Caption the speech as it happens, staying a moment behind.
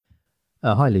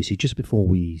Hi, Lucy. Just before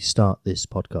we start this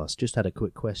podcast, just had a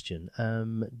quick question.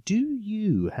 Do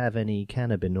you have any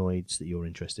cannabinoids that you're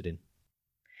interested in?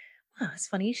 Oh, it's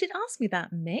funny you should ask me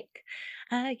that, Mick.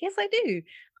 Yes, I do.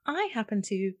 I happen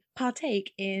to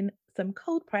partake in some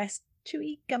cold pressed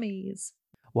chewy gummies.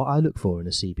 What I look for in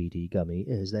a CBD gummy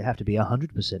is they have to be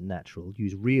 100% natural,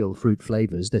 use real fruit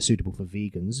flavors, they're suitable for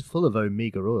vegans, full of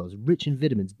omega oils, rich in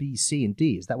vitamins B, C, and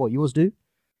D. Is that what yours do?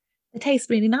 They taste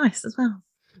really nice as well.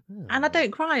 And I Oh,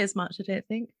 don't cry as much, I don't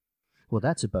think. well,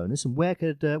 that's a bonus. And where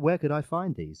could I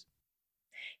find these?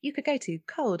 You could go to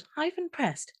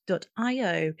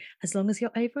cold-pressed.io as long as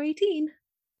you're over 18.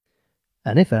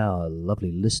 And if our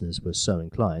lovely listeners were so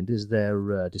inclined, is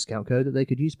there a discount code that they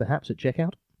could use perhaps at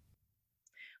checkout?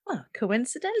 Well,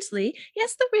 coincidentally,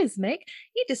 yes, there is, Mick.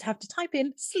 You just have to type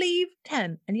in sleeve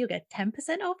 10 and you'll get 10%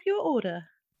 off your order.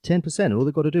 10%. All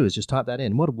they've got to do is just type that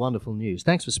in. What a wonderful news.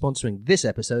 Thanks for sponsoring this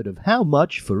episode of How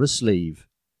Much for a Sleeve?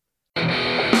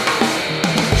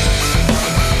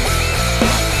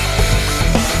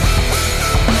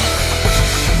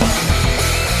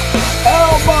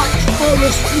 How much for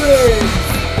a sleeve?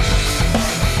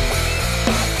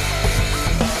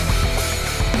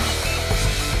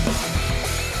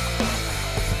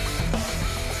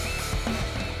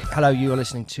 Hello, you are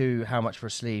listening to How Much for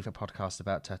a Sleeve, a podcast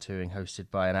about tattooing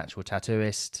hosted by an actual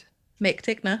tattooist Mick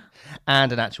Tickner.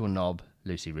 and an actual knob,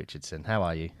 Lucy Richardson. How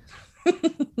are you?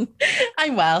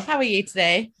 I'm well. How are you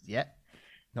today? Yeah,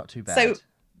 not too bad. So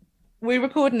we're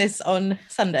recording this on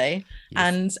Sunday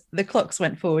and the clocks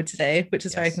went forward today, which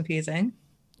is very Yes. confusing.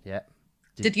 Yeah.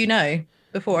 Did you know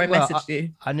before I Well, messaged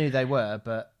you? I knew they were,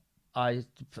 but my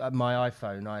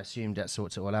iPhone, I assumed that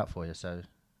sorts it all out for you, so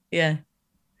Yeah,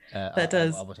 that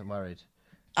does. I wasn't worried.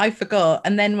 I forgot.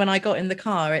 And then when I got in the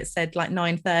car, it said like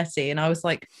 9:30 and I was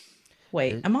like,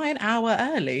 wait, am I an hour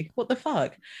early? What the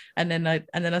fuck? And then I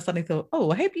suddenly thought,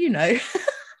 oh, I hope you know.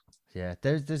 Yeah,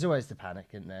 there's always the panic,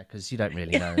 isn't there? Because you don't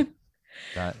really know.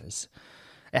 Yeah.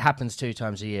 It happens 2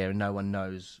 times a year and no one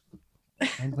knows.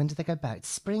 And when do they go back?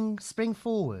 Spring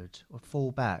forward or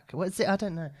fall back? What is it? I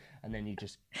don't know. And then you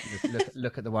just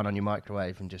look at the one on your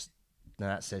microwave and just no,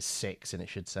 that says 6 and it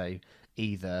should say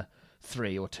either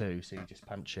 3 or 2. So you just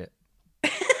punch it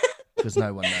because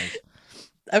no one knows.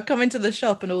 I've come into the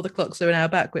shop and all the clocks are now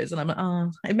backwards, and I'm like,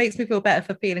 oh, it makes me feel better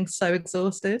for feeling so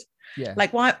exhausted. Yeah,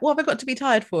 Like, why? What have I got to be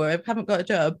tired for? I haven't got a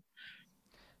job.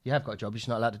 you have got a job. You're just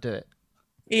not allowed to do it.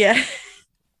 Yeah.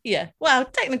 Yeah. Well,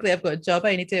 technically, I've got a job.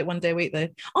 I only do it one day a week, though.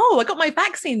 Oh, I got my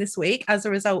vaccine this week as a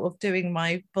result of doing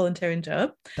my volunteering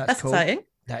job. That's That's cool. exciting.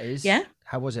 That is. Yeah.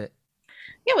 How was it?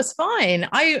 Yeah, it was fine.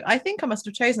 I think I must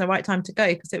have chosen the right time to go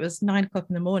because it was 9 o'clock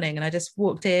in the morning and I just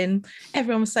walked in.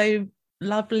 Everyone was so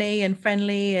lovely and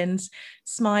friendly and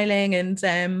smiling and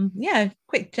yeah,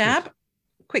 quick jab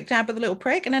with a little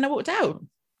prick, and then I walked out.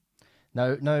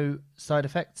 No side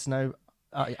effects. No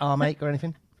arm ache or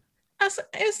anything.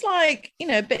 It's like,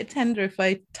 a bit tender if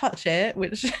I touch it,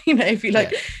 which, if you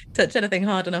touch anything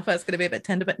hard enough, that's going to be a bit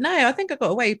tender. But no, I think I got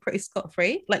away pretty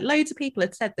scot-free. Like loads of people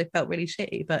had said they felt really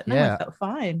shitty, but no, I felt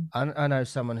fine. I know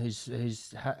someone who's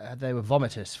they were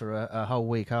vomitous for a whole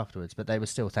week afterwards, but they were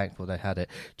still thankful they had it.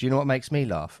 Do you know what makes me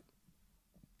laugh?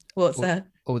 What's that?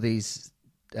 All these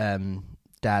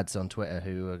dads on Twitter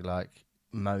who are like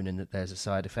moaning that there's a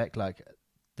side effect, like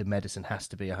the medicine has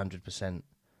to be 100%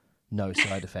 no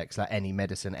side effects, like any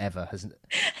medicine ever has.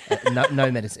 No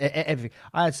medicine.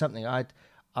 I had something.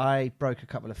 I broke a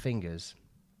couple of fingers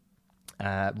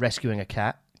rescuing a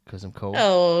cat because I'm cool.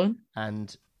 Oh,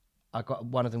 And I got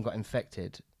one of them got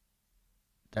infected.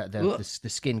 The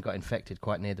skin got infected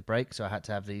quite near the break, so I had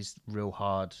to have these real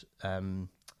hard, what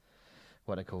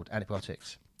are they called,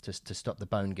 antibiotics, to stop the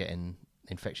bone getting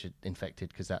infected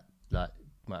because that like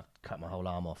might cut my whole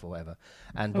arm off or whatever.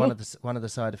 And one of the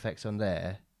side effects on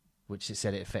there, which it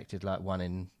said it affected like 1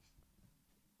 in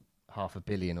 500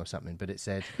 million or something, but it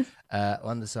said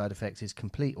one of the side effects is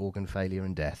complete organ failure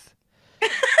and death.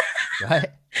 Right?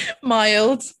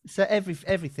 mild. So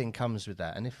everything comes with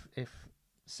that, and if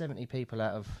 70 people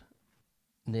out of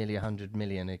nearly 100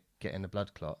 million are getting a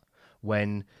blood clot,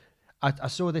 when I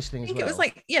saw this thing I as think well. it was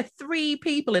like 3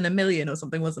 people in a million or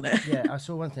something, wasn't it? Yeah, I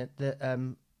saw one thing that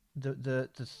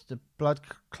the blood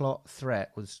clot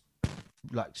threat was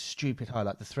like stupid high.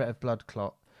 Like the threat of blood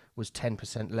clot was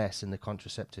 10% less than the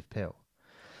contraceptive pill,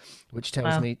 which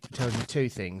tells me 2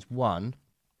 things. One,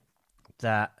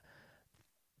 that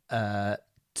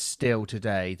still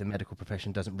today the medical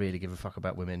profession doesn't really give a fuck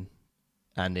about women,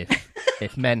 and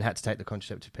if men had to take the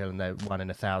contraceptive pill and they 1 in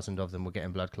 1,000 of them were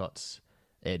getting blood clots,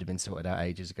 it'd have been sorted out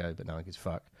ages ago, but no one gives a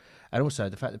fuck. And also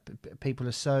the fact that people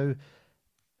are so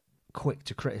quick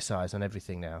to criticize on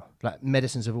everything now. Like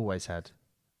medicines have always had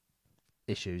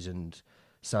issues and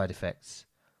side effects,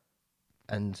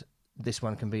 and this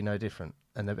one can be no different.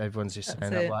 And everyone's just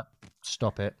saying, "Oh, right,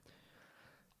 stop it."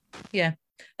 Yeah,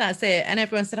 that's it. And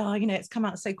everyone said, "Oh, it's come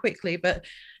out so quickly," but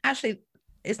actually,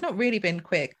 it's not really been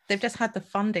quick. They've just had the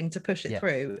funding to push it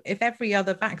through. If every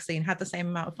other vaccine had the same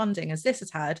amount of funding as this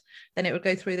has had, then it would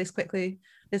go through this quickly,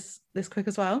 this quick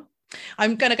as well.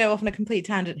 I'm going to go off on a complete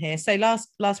tangent here. So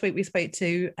last week we spoke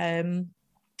to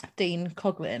Dean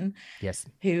Coughlin, yes,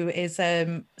 who is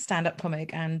stand-up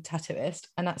comic and tattooist,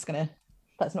 and that's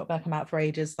not going to come out for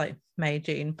ages, like May,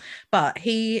 June. But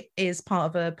he is part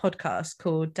of a podcast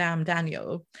called Damn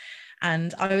Daniel.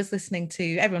 And I was listening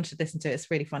to, everyone should listen to it,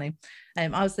 it's really funny. I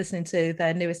was listening to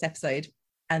their newest episode,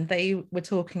 and they were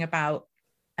talking about,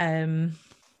 I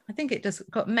think it just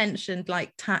got mentioned,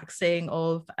 like taxing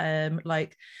of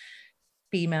like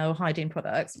female hygiene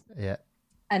products. Yeah.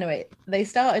 Anyway, they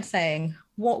started saying,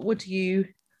 what would you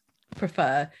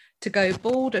prefer, to go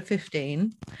bald at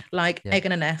 15, like egg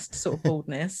in a nest sort of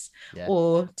baldness,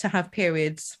 or to have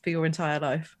periods for your entire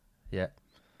life? Yeah.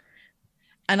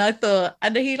 And I thought,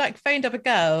 and he like phoned up a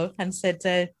girl and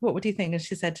said, what would you think? And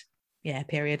she said, yeah,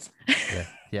 periods.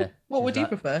 Yeah. What would you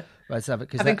prefer? Well,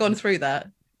 having gone through that?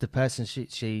 The person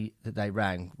she that they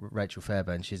rang, Rachel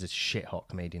Fairburn, she's a shit hot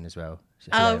comedian as well.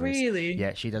 Oh, really?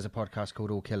 Yeah, she does a podcast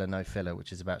called All Killer No Filler,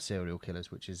 which is about serial killers,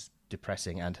 which is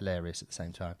depressing and hilarious at the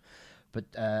same time. But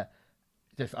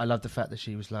I love the fact that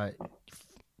she was like,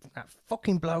 that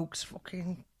fucking bloke's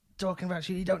fucking talking about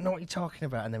you don't know what you're talking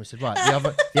about. And then we said, right,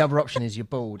 the other option is you're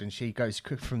bald. And she goes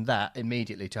from that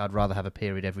immediately to, I'd rather have a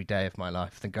period every day of my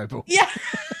life than go bald. Yeah.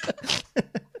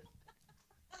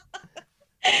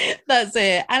 That's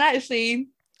it. And actually,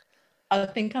 I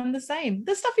think I'm the same.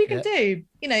 The stuff you can do,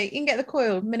 you can get the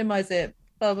coil, minimize it,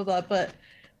 blah, blah, blah. But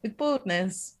with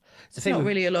baldness, it's not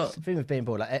really a lot. The thing with being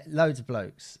bald, like loads of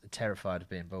blokes are terrified of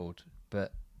being bald.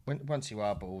 But once you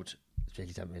are bald, it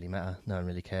really don't really matter. No one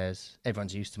really cares.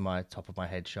 Everyone's used to my top of my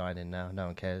head shining now. No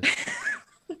one cares.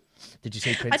 Did you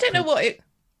see Prince? I don't know what it...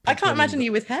 I can't imagine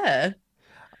you with hair.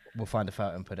 We'll find a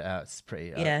photo and put it out. It's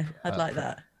pretty... Yeah, I'd like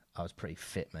that. I was pretty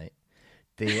fit, mate.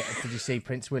 Did you see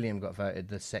Prince William got voted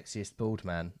the sexiest bald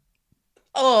man?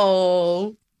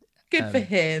 Oh, good for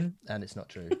him. And it's not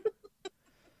true.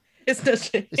 It's not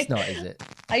true. It's not, is it?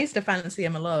 I used to fancy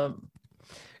him a lot.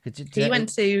 He went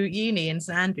to uni in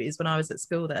St Andrews when I was at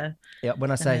school there. Yeah,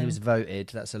 when I say he was voted,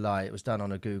 that's a lie. It was done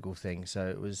on a Google thing. So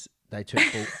it was they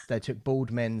took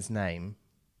bald men's name,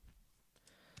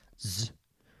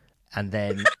 and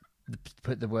then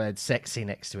put the word sexy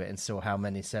next to it and saw how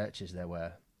many searches there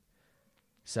were.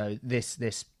 So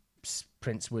this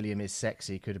Prince William is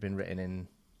sexy could have been written in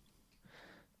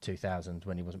 2000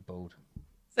 when he wasn't bald.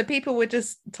 So people were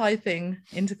just typing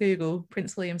into Google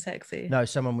Prince William sexy? No,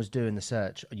 someone was doing the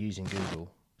search using Google.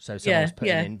 So someone was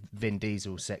putting in Vin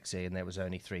Diesel sexy, and there was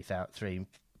only 3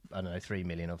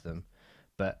 million of them.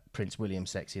 But Prince William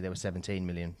sexy, there were 17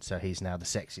 million. So he's now the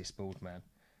sexiest bald man.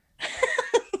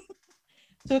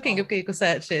 Talking of Google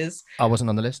searches, I wasn't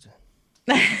on the list.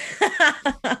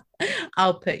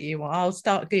 I'll put you on. I'll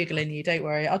start Googling you. Don't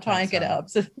worry. I'll try and get it up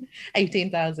to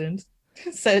 18,000.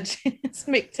 Search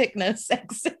Mick Tickner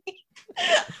sexy.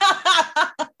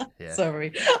 Yeah.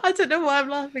 Sorry. I don't know why I'm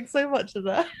laughing so much at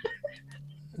that.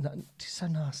 No, it's so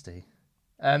nasty.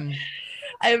 I'm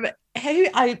trying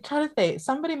to think.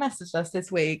 Somebody messaged us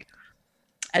this week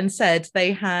and said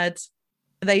they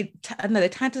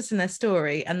tagged us in their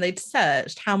story and they'd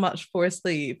searched how much for a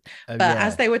sleeve,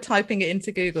 as they were typing it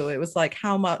into Google, it was like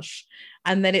how much,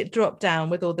 and then it dropped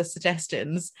down with all the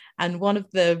suggestions, and one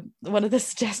of the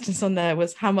suggestions on there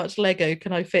was how much Lego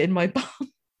can I fit in my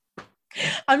bum.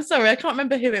 I'm sorry, I can't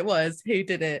remember who it was who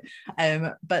did it,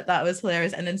 but that was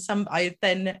hilarious. And then I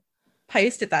then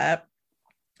posted that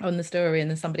on the story, and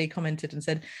then somebody commented and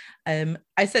said,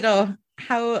 I said, I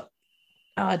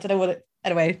don't know what it.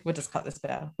 Anyway, we'll just cut this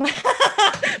bit out. But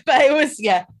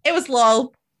it was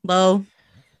lol.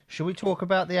 Should we talk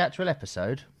about the actual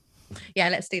episode? Yeah,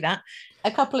 let's do that.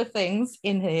 A couple of things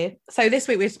in here. So this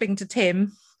week we're speaking to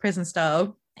Tim, Prison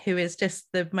Style, who is just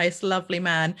the most lovely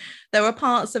man. There are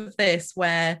parts of this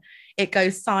where it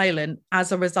goes silent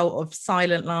as a result of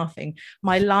silent laughing.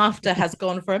 My laughter has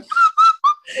gone from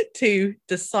to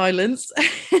the silence.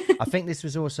 I think this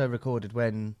was also recorded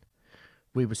when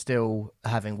we were still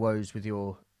having woes with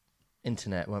your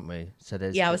internet, weren't we? So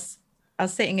there's I was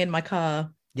sitting in my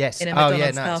car. Yes. In a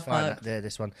McDonald's car it's fine. park.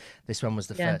 This one was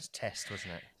the first test,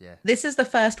 wasn't it? Yeah. This is the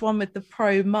first one with the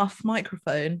Pro Muff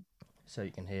microphone. So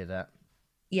you can hear that.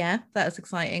 Yeah, that was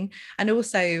exciting. And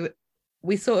also,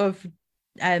 we sort of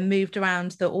moved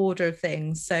around the order of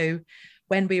things. So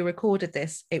when we recorded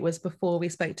this, it was before we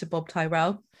spoke to Bob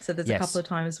Tyrell. So there's a couple of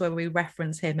times where we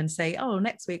reference him and say, oh,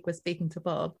 next week we're speaking to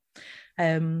Bob.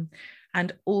 And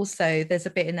also there's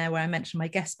a bit in there where I mentioned my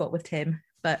guest spot with Tim,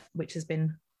 but which has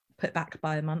been put back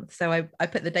by a month. So I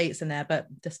put the dates in there, but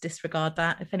just disregard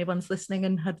that if anyone's listening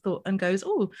and had thought and goes,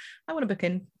 oh, I want to book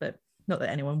in, but not that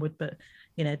anyone would, but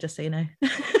just so you know.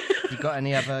 You got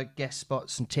any other guest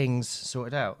spots and things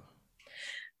sorted out?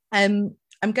 I'm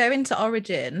going to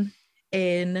Origin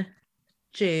in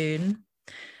June.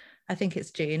 I think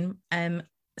it's June.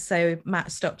 So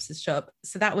Matt Stops' shop.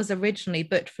 So that was originally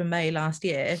booked for May last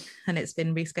year, and it's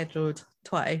been rescheduled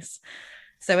twice.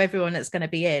 So everyone that's going to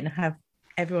be in,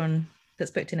 everyone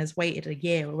that's booked in has waited a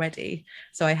year already.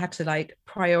 So I had to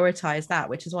prioritize that,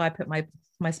 which is why I put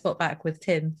my spot back with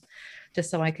Tim,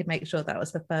 just so I could make sure that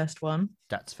was the first one.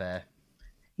 That's fair.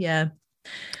 Yeah.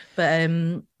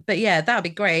 But yeah, that would be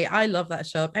great. I love that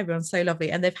shop. Everyone's so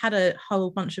lovely. And they've had a whole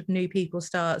bunch of new people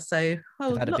start. So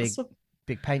they've had a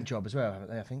big paint job as well, haven't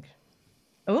they, I think?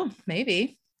 Oh,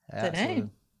 maybe. Don't know.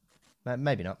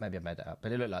 Maybe not. Maybe I made that up.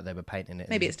 But it looked like they were painting it.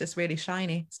 Maybe it's just really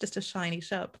shiny. It's just a shiny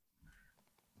shop.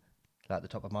 Like the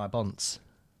top of my bonds.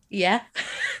 Yeah.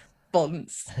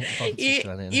 Bonds.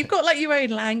 You've got your own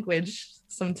language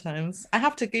sometimes. I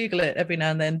have to Google it every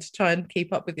now and then to try and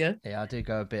keep up with you. Yeah, I do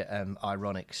go a bit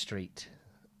ironic street.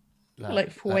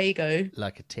 Like Fuego.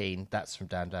 Like a teen. That's from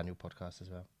Dan Daniel podcast as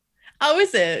well. Oh,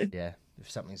 is it? Yeah. If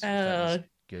something's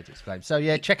good explained. So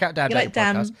yeah, check out Dan Daniel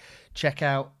podcast. Check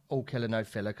out All Killer No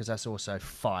Filler, because that's also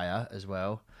fire as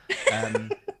well.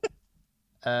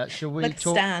 Shall we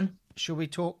talk? Stan. Shall we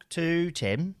talk to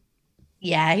Tim?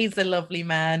 Yeah, he's a lovely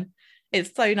man.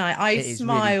 It's so nice. I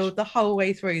smiled the whole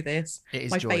way through this. It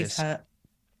is My joyous. face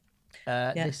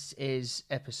hurt. This is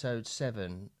episode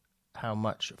 7. How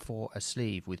much for a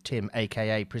sleeve with Tim,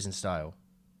 aka Prison Style.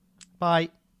 Bye.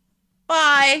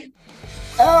 Bye.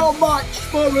 How much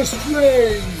for a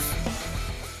sleeve?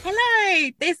 Hello.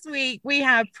 This week we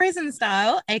have Prison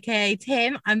Style, aka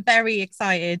Tim. I'm very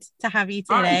excited to have you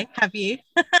today. Hi.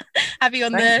 Have you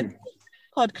on the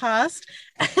podcast.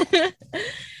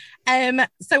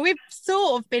 So we've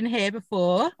sort of been here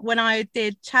before when I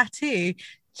did Chatoo.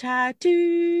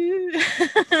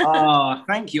 Oh,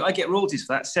 thank you. I get royalties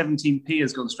for that. 17p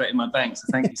has gone straight in my bank, so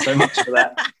thank you so much for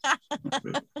that.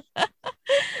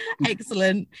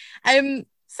 Excellent.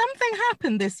 Something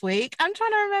happened this week. I'm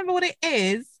trying to remember what it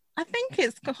is. I think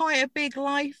it's quite a big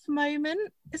life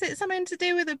moment. Is it something to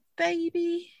do with a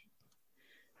baby?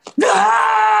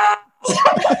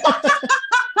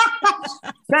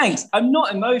 Thanks. I'm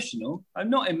not emotional.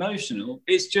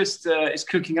 It's just it's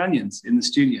cooking onions in the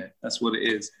studio. That's what it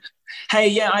is. Hey,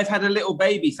 yeah, I've had a little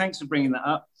baby. Thanks for bringing that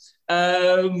up.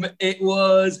 It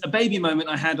was a baby moment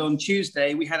I had on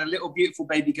Tuesday. We had a little beautiful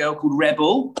baby girl called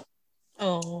Rebel.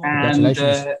 Oh, and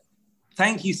congratulations.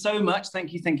 Thank you so much.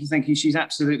 Thank you. She's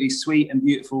absolutely sweet and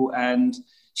beautiful, and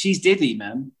she's diddy,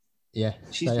 man. Yeah,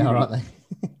 she's they diddy. are, aren't they?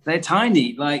 They're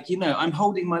tiny. I'm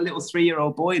holding my little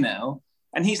 3-year-old boy now,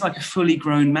 and he's like a fully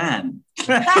grown man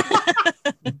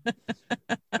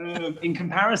in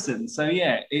comparison. So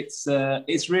yeah,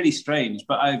 it's really strange.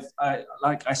 But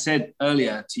like I said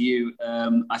earlier to you,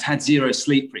 I've had zero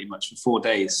sleep pretty much for 4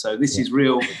 days. So this is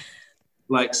real,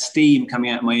 like steam coming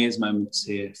out of my ears moments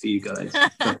here for you guys.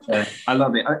 But, I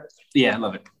love it. I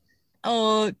love it.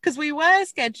 Oh, because we were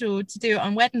scheduled to do it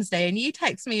on Wednesday, and you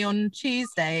text me on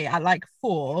Tuesday at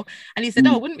 4, and you said,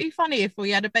 "Oh, wouldn't it be funny if I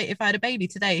had a baby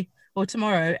today or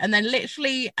tomorrow?" And then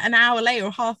literally an hour later,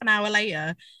 or half an hour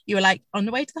later, you were like, "On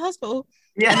the way to the hospital."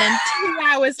 Yeah. And then 2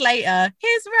 hours later,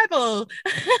 here's Rebel.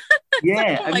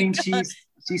 Yeah, I mean,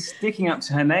 she's sticking up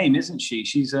to her name, isn't she?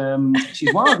 She's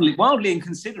wildly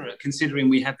inconsiderate, considering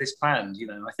we had this planned.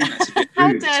 I think that's a bit rude.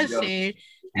 How dare she?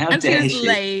 And she was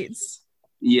late.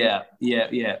 Yeah.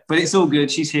 But it's all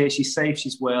good. She's here. She's safe.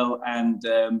 She's well, and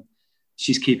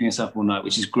she's keeping us up all night,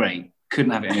 which is great.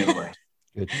 Couldn't have it any other way.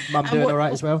 Good. Mum doing all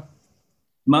right as well?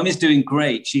 Mum is doing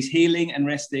great. She's healing and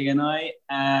resting, and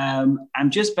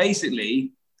I'm just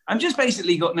basically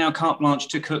got now carte blanche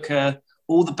to cook her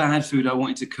all the bad food I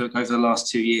wanted to cook over the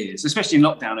last 2 years, especially in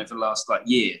lockdown over the last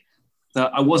year, that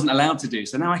I wasn't allowed to do.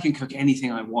 So now I can cook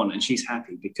anything I want, and she's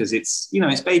happy because it's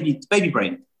it's baby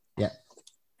brain. Yeah.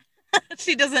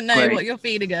 She doesn't know what you're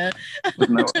feeding her.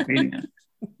 Doesn't know what I'm feeding her.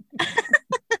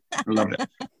 I love it.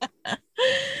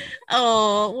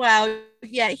 Oh wow.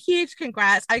 Yeah, huge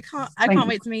congrats. I can't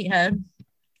wait to meet her.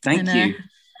 Thank you.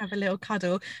 Have a little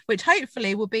cuddle, which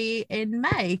hopefully will be in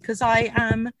May, because I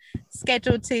am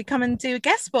scheduled to come and do a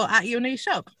guest spot at your new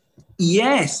shop.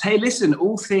 Yes. Hey, listen,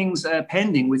 all things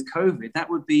pending with COVID, that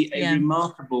would be a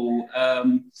remarkable,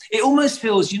 it almost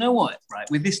feels, you know what, right,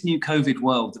 with this new COVID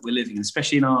world that we're living in,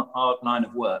 especially in our line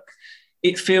of work,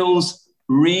 it feels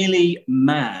really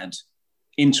mad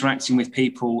interacting with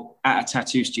people at a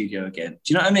tattoo studio again.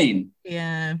 Do you know what I mean?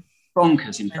 Yeah.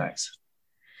 Bonkers, in fact.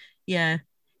 Yeah.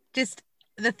 Just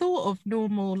the thought of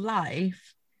normal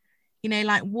life, you know,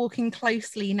 like walking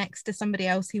closely next to somebody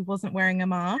else who wasn't wearing a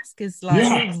mask is like...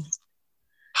 Yes.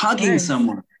 Hugging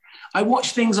someone. I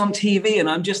watch things on TV and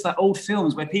I'm just like old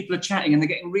films where people are chatting and they're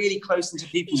getting really close into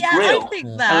people's grill. I think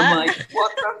and that. I'm like,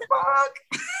 what the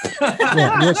fuck?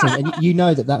 And you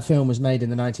know that film was made in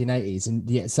the 1980s,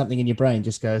 and yet something in your brain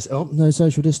just goes, "Oh, no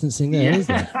social distancing there, is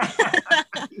there?"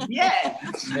 Yeah,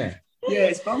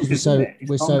 it's bonkers.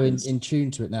 We're so in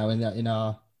tune to it now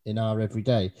in our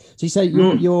everyday. So you say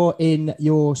you're in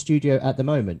your studio at the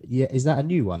moment. Yeah, is that a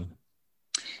new one?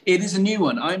 It is a new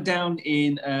one. I'm down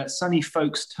in sunny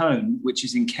Folkestone, which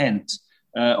is in Kent,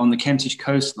 on the Kentish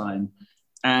coastline.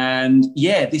 And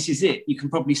yeah, this is it. You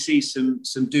can probably see some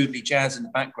doodly jazz in the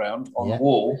background on the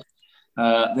wall.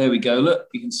 There we go. Look,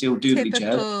 you can see all doodly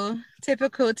jazz.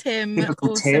 Typical Tim.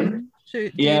 Typical Tim.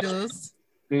 Doodles. Yeah.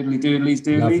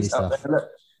 Doodlies. Up there, look.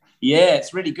 Yeah,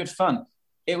 it's really good fun.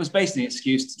 It was basically an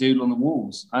excuse to doodle on the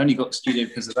walls. I only got the studio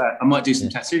because of that. I might do some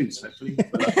tattoos, hopefully.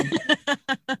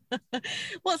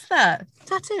 What's that?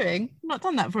 Tattooing? I've not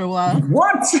done that for a while.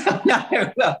 What?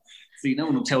 No. See, no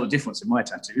one will tell the difference in my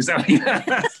tattoos.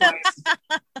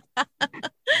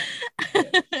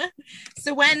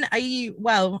 So when are you,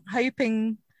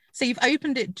 hoping, so you've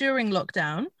opened it during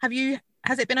lockdown.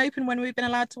 Has it been open when we've been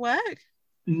allowed to work?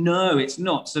 No, it's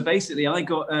not. So basically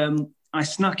I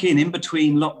snuck in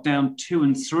between lockdown 2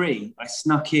 and 3. I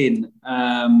snuck in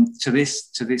to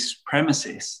this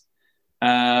premises,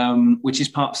 which is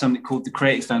part of something called the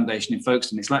Creative Foundation in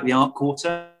Folkestone. It's like the art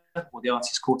quarter or the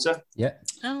artist quarter. Yeah.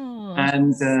 Oh.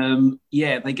 And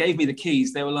they gave me the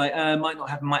keys. They were like, might not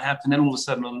happen, might happen. Then all of a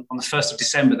sudden on the 1st of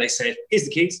December, they said, here's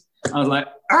the keys. I was like,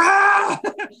 ah!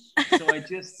 So I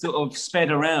just sort of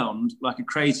sped around like a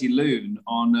crazy loon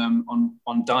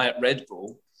on Diet Red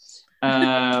Bull.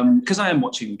 Because I am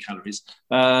watching calories.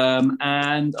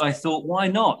 And I thought, why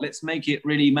not? Let's make it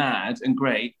really mad and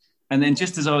great. And then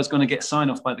just as I was going to get signed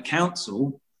off by the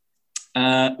council,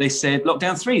 they said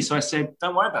lockdown 3. So I said,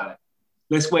 don't worry about it.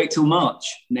 Let's wait till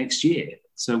March next year.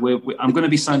 So I'm going to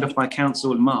be signed off by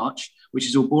council in March, which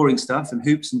is all boring stuff and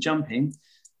hoops and jumping.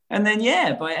 And then,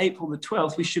 by April the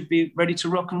 12th, we should be ready to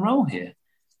rock and roll here.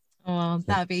 Oh,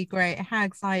 that'd be great. How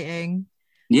exciting.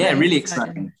 Yeah, really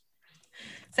exciting.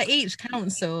 So each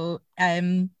council,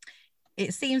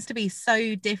 it seems to be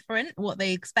so different what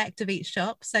they expect of each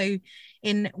shop. So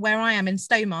in where I am in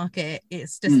Stowmarket,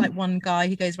 it's just like one guy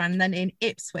who goes around. And then in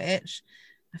Ipswich,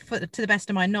 to the best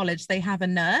of my knowledge, they have a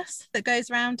nurse that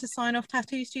goes around to sign off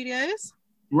tattoo studios.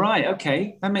 Right,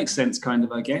 okay. That makes sense, kind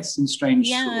of, I guess, in strange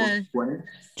sort of way.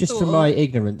 Just for my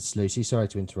ignorance, Lucy, sorry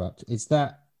to interrupt. Is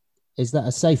that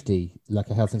a safety, like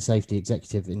a health and safety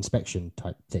executive inspection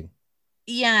type thing?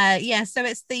 Yeah. So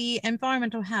it's the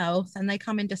environmental health, and they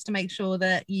come in just to make sure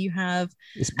that you have.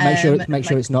 Make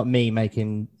sure it's not me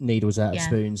making needles out of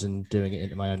spoons and doing it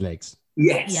into my own legs.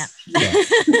 Yes. Yeah.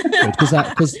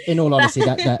 Because in all honesty,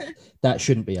 that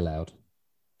shouldn't be allowed.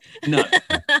 No.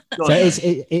 So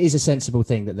it is a sensible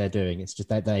thing that they're doing. It's just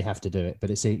that they have to do it. But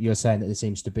you're saying that there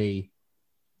seems to be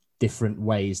different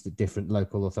ways that different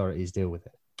local authorities deal with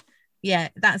it. Yeah,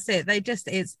 that's it.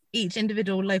 It's each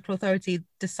individual local authority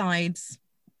decides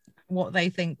what they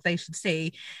think they should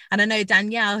see. And I know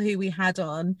Danielle, who we had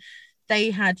on, they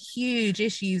had huge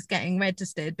issues getting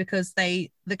registered because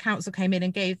the council came in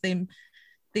and gave them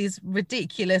these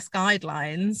ridiculous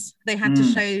guidelines. They had to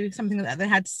show something that they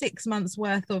had 6 months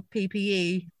worth of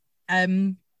PPE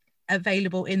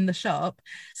available in the shop.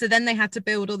 So then they had to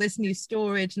build all this new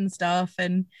storage and stuff,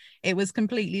 and it was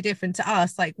completely different to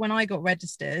us. Like when I got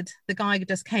registered, the guy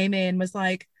just came in, was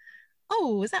like,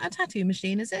 oh, is that a tattoo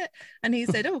machine, is it? And he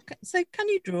said, oh, so can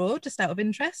you draw, just out of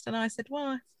interest? And I said,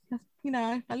 well,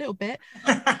 a little bit.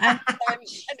 And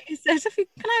he said, can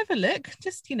I have a look,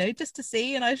 just to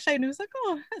see? And I showed him. He was like,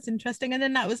 oh, that's interesting. And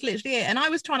then that was literally it. And I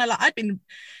was trying to I'd been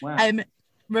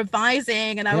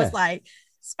revising, and I was like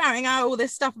sparring out all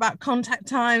this stuff about contact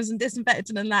times and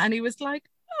disinfectant and that, and he was like,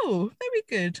 oh, very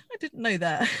good, I didn't know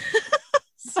that.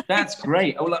 So, that's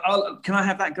great. Can I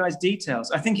have that guy's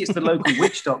details? I think it's the local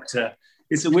witch doctor.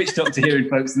 It's a witch doctor here in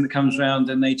Folkestone that comes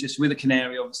around, and they just, with a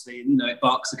canary, obviously, it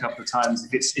barks a couple of times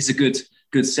if it's a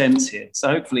good sense here. So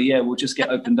hopefully, we'll just get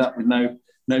opened up with no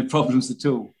problems at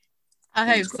all. I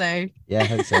hope so. Yeah, I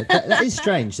hope so. That is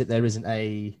strange that there isn't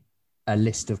a a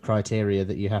list of criteria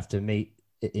that you have to meet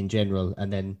in general,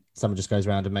 and then someone just goes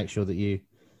around and makes sure that you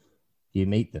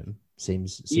meet them.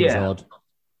 Seems Yeah. odd.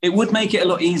 It would make it a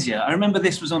lot easier. I remember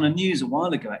this was on the news a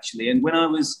while ago, actually. And when I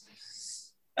was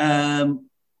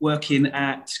working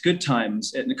at Good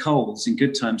Times at Nicole's in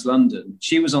Good Times, London,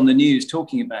 she was on the news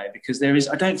talking about it, because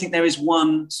I don't think there is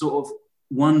one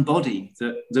body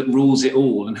that rules it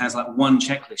all and has like one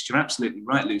checklist. You're absolutely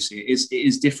right, Lucy. It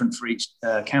is different for each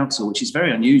council, which is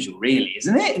very unusual, really,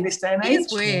 isn't it, in this day and age?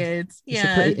 It's weird.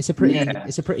 Yeah. It's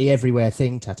a pretty everywhere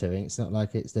thing, tattooing. It's not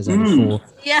like there's only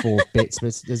four bits,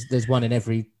 but there's one in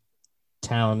every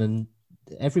town and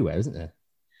everywhere, isn't there?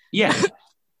 Yeah.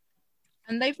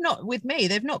 And they've not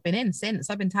been in since.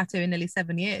 I've been tattooing nearly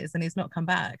 7 years and he's not come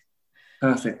back.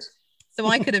 Perfect. So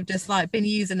I could have just like been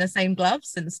using the same gloves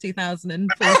since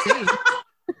 2014.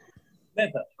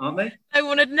 Leather, aren't they? No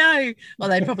one would know. Well,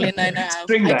 they probably know now. I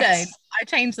don't. I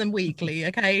change them weekly,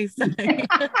 okay? So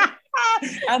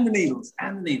and the needles.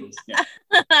 Yeah.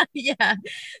 Yeah.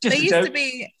 Just There used to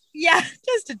be. Yeah,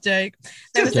 just a joke.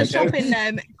 There was a shop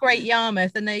in Great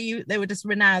Yarmouth, and they were just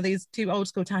renowned. These two old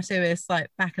school tattooists, like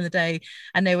back in the day,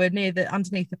 and they were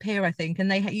underneath the pier, I think.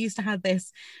 And they used to have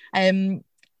this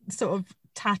sort of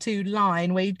tattoo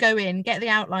line where you'd go in, get the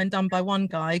outline done by one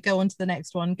guy, go on to the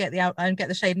next one, get the outline, get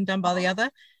the shading done by the other,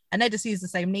 and they just use the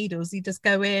same needles. You just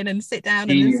go in and sit down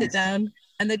and then sit down,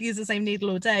 and they'd use the same needle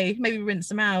all day. Maybe rinse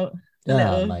them out.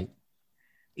 Mate.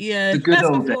 Yeah, the good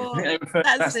old before, days.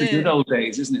 That's the good old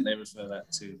days, isn't it? They refer that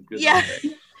to the good old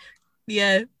days.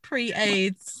 Yeah,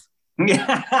 pre-AIDS.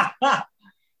 Yeah,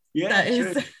 That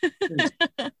is.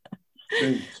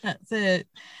 True. That's it.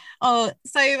 Oh,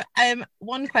 so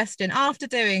one question. After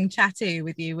doing Tattoo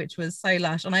with you, which was so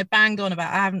lush, and I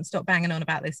haven't stopped banging on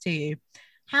about this to you.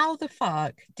 How the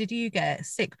fuck did you get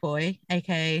Sick Boy,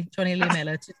 aka Johnny Lee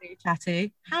Miller, to do Tattoo?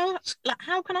 How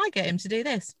can I get him to do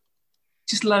this?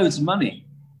 Just loads of money.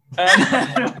 You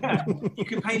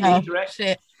can pay me direct.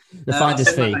 Shit. The finder's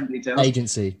fee.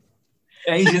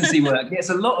 Agency work. Yeah, it's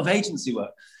a lot of agency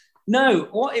work. No,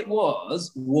 what it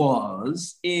was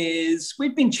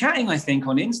we'd been chatting, I think,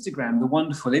 on Instagram, the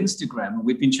wonderful Instagram.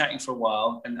 We'd been chatting for a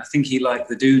while, and I think he liked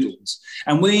the doodles.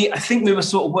 And I think we were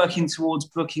sort of working towards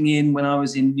booking in when I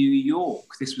was in New York.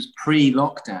 This was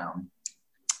pre-lockdown,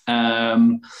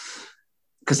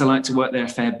 because I like to work there a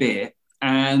fair bit.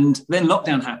 And then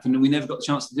lockdown happened and we never got the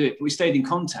chance to do it, but we stayed in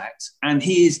contact, and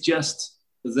he is just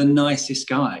the nicest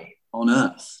guy on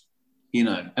earth, you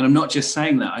know. And I'm not just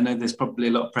saying that. I know there's probably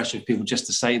a lot of pressure for people just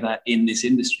to say that in this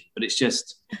industry, but it's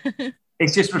just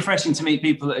refreshing to meet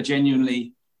people that are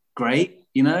genuinely great,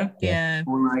 you know? Yeah.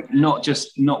 Or like not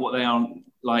what they are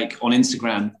like on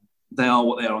Instagram. They are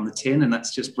what they are on the tin, and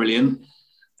that's just brilliant.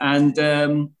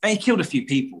 And he killed a few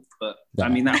people, but I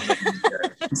mean, that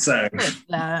was so.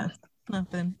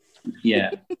 Nothing. Yeah.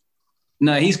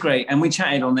 No, he's great. And we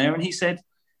chatted on there, and he said,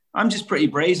 I'm just pretty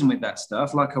brazen with that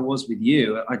stuff, like I was with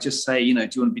you. I just say, you know,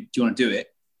 do you want to do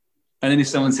it? And then if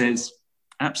someone says,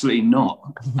 absolutely not,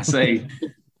 I say,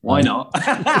 why not?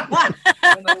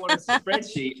 And I want a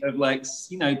spreadsheet of like,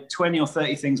 you know, 20 or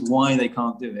 30 things why they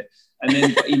can't do it. And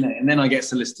then, you know, and then I get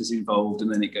solicitors involved, and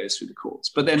then it goes through the courts.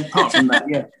 But then apart from that,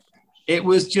 yeah, it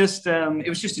was just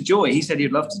a joy. He said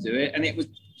he'd love to do it.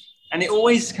 And it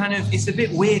always kind of, it's a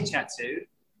bit weird tattoo.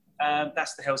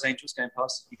 That's the Hells Angels going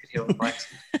past. You could hear on the mics.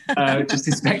 Just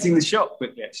inspecting the shop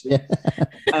quickly, actually.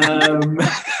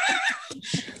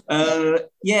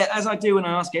 Yeah, as I do when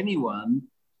I ask anyone,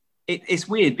 it's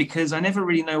weird because I never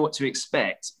really know what to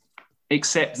expect,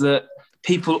 except that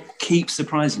people keep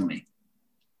surprising me,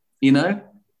 you know?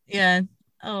 Yeah.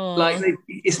 Oh. Like,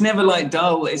 it's never like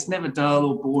dull. It's never dull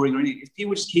or boring or anything.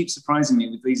 People just keep surprising me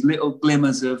with these little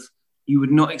glimmers of, you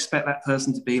would not expect that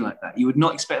person to be like that. You would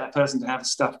not expect that person to have a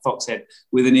stuffed fox head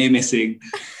with an ear missing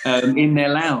in their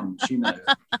lounge, you know,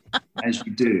 as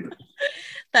you do.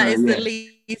 That is the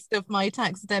least of my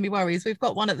taxidermy worries. We've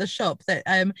got one at the shop that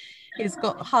he's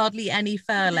got hardly any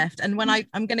fur left. And when I'm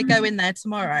going to go in there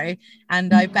tomorrow,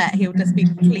 and I bet he'll just be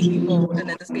completely bored, and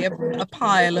there'll just be a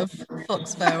pile of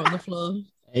fox fur on the floor.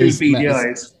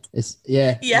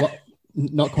 Yeah.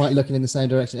 Not quite looking in the same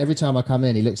direction. Every time I come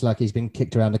in, he looks like he's been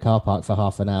kicked around the car park for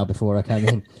half an hour before I came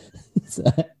in. So,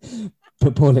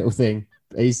 but poor little thing.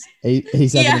 He's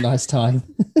having a nice time.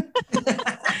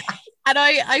 And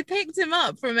I picked him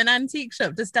up from an antique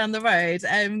shop just down the road,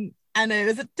 and it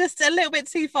was just a little bit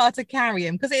too far to carry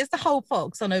him because it's the whole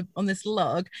fox on this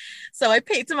log. So I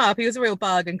picked him up. He was a real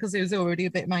bargain because he was already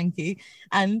a bit manky,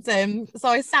 and so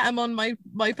I sat him on my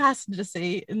passenger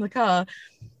seat in the car.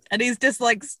 And he's just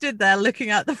like stood there looking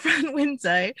out the front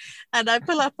window, and I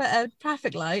pull up at a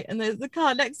traffic light and there's the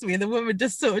car next to me, and the woman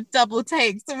just sort of double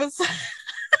takes and was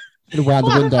Wound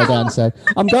the window down and said,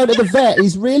 I'm going to the vet.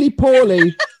 He's really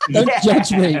poorly. Don't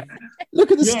judge me.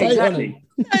 Look at the state on him.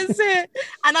 That's it.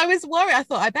 And I was worried. I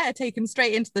thought I better take him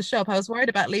straight into the shop. I was worried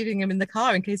about leaving him in the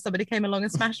car in case somebody came along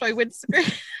and smashed my windscreen.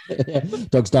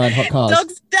 Dogs die in hot cars.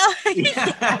 Dogs die.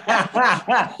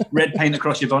 Red paint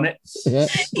across your bonnet. Yeah.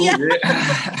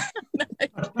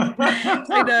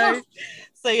 I know.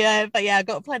 So yeah, but yeah, I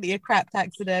got plenty of crap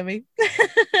taxidermy.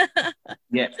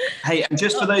 Yeah. Hey, and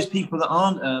just for those people that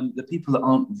aren't, the people that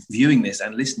aren't viewing this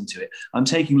and listening to it, I'm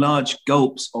taking large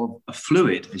gulps of a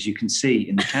fluid, as you can see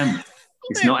in the camera.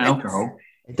 It's not alcohol.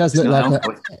 It does look like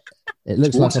it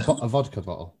looks like a vodka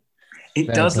bottle. It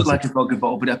Very does look impressive. like a vodka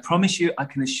bottle, but I promise you, I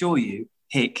can assure you,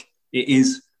 Hick, it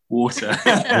is water.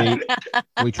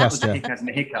 We trust you. Hick having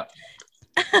a hiccup.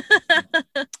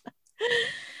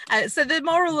 So the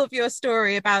moral of your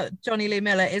story about Johnny Lee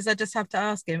Miller is I just have to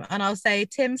ask him, and I'll say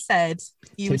Tim said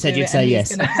Tim said you'd say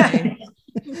yes.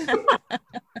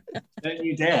 Don't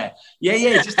you dare.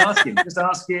 Yeah, just ask him. Just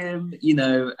ask him,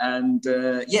 and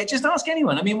just ask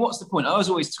anyone. I mean, what's the point? I was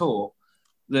always taught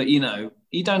that, you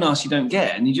don't ask, you don't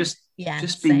get, and you just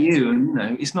be you.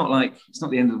 And, it's not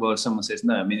the end of the world if someone says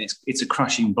no. I mean, it's a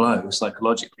crushing blow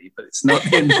psychologically, but it's not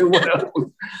the end of the world.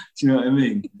 Do you know what I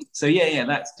mean? So yeah,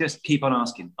 that's just keep on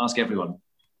asking. Ask everyone.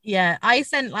 Yeah, I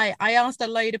asked a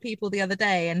load of people the other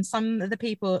day, and some of the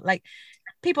people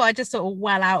I just sort of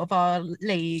well out of our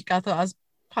league, I thought I was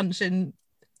punching,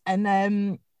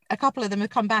 and a couple of them have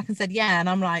come back and said yeah, and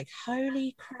I'm like,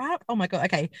 holy crap, oh my god,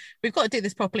 okay, we've got to do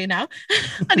this properly now.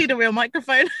 I need a real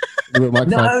microphone. No,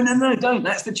 don't.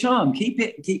 That's the charm. Keep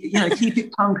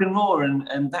it punk and raw,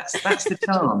 and that's the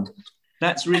charm.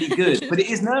 That's really good, but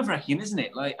it is nerve-wracking, isn't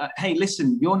it? Like, hey,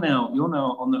 listen, you're now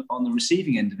on the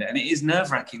receiving end of it, and it is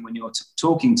nerve-wracking when you're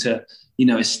talking to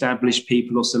established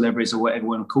people or celebrities or whatever you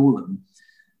want to call them,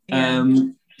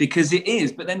 because it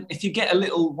is. But then if you get a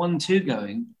little 1-2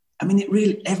 going, I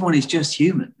mean, everyone is just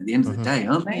human at the end of the day,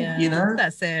 aren't they? Yeah,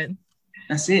 that's it.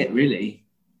 That's it, really.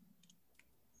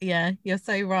 Yeah, you're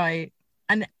so right.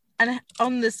 And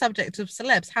on the subject of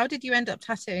celebs, how did you end up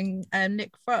tattooing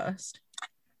Nick Frost?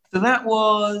 So that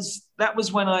was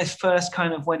when I first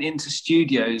kind of went into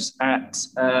studios at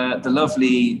the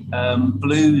lovely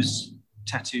Blues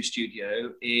tattoo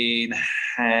studio in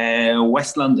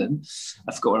West London.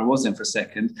 I forgot where I was then for a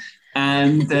second.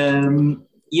 And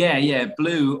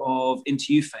Blue of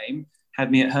Into You fame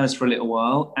had me at hers for a little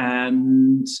while,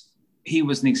 and he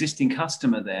was an existing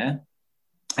customer there,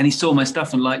 and he saw my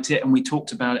stuff and liked it, and we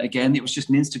talked about it again. It was just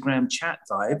an Instagram chat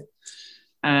vibe.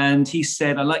 And he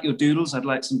said, I like your doodles. I'd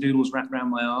like some doodles wrapped around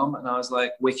my arm. And I was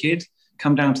like, wicked,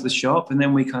 come down to the shop. And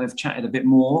then we kind of chatted a bit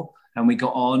more, and we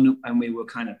got on, and we were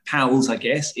kind of pals, I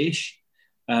guess, ish.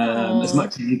 As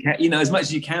much as you can, as much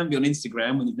as you can be on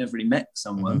Instagram when you've never really met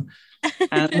someone.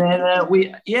 And then I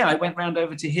went round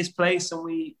over to his place, and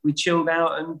we chilled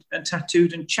out and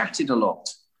tattooed and chatted a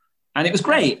lot. And it was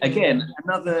great. Again,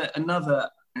 another,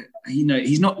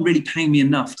 he's not really paying me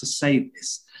enough to say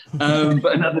this.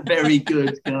 But another very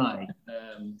good guy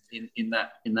in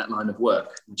that line of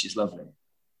work, which is lovely.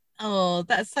 Oh,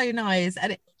 that's so nice.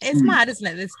 And it's mad, isn't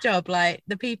it, this job, like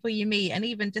the people you meet, and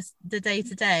even just the day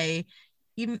to day.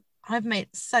 I've made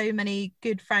so many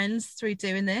good friends through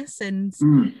doing this, and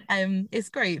it's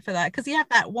great for that, because you have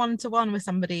that one-to-one with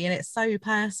somebody and it's so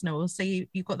personal, so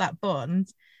you've got that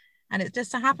bond, and it just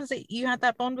so happens that you had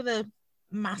that bond with a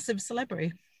massive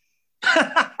celebrity.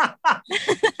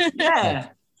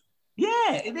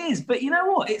 Yeah, it is. But you know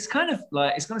what? It's kind of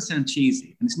like, it's going to sound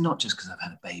cheesy, and it's not just because I've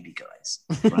had a baby, guys.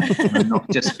 Right? And I'm not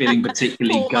just feeling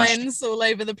particularly hormones all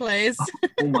over the place.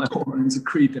 All my hormones are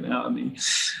creeping out of me.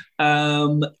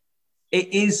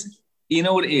 It is, you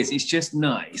know what it is? It's just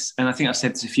nice. And I think I've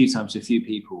said this a few times to a few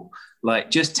people,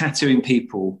 like just tattooing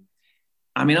people.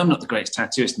 I mean, I'm not the greatest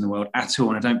tattooist in the world at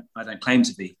all, and I don't claim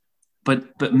to be.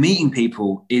 But meeting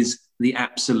people is the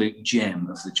absolute gem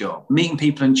of the job. Meeting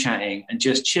people and chatting and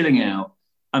just chilling out.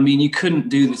 I mean, you couldn't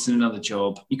do this in another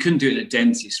job. You couldn't do it at a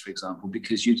dentist, for example,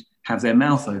 because you'd have their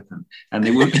mouth open and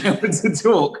they wouldn't be able to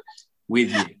talk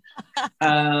with you.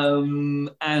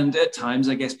 And at times,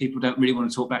 I guess people don't really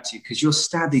want to talk back to you because you're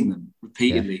stabbing them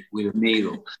repeatedly with a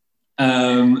needle.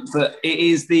 But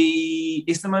it's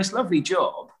the most lovely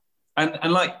job.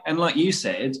 And like you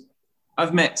said,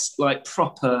 I've met like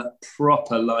proper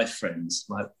life friends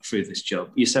like through this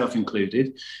job, yourself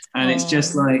included, and it's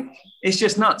just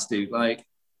nuts, dude. Like,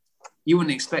 you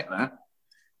wouldn't expect that.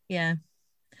 Yeah,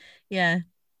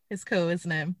 it's cool,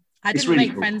 isn't it? I It's didn't really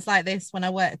make cool. friends like this when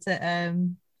I worked at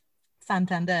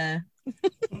Santander.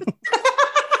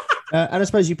 And I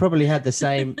suppose you probably had the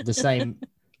same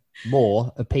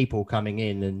more of people coming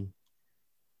in and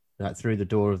like through the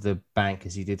door of the bank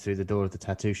as you did through the door of the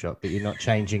tattoo shop, but you're not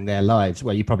changing their lives.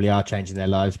 Well, you probably are changing their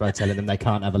lives by telling them they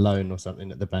can't have a loan or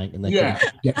something at the bank and they can't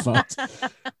get fucked.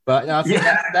 But no, I think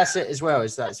that's it as well.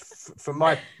 Is that from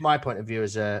my point of view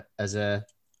as a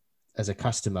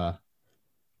customer.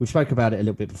 We spoke about it a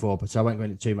little bit before, but so I won't go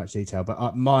into too much detail.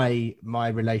 But my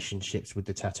relationships with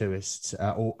the tattooists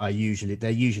are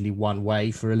usually one way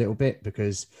for a little bit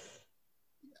because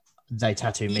they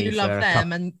tattoo me. You love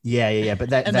them, and yeah. But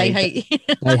they hate you.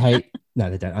 They hate.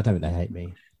 No, they don't. I don't think they hate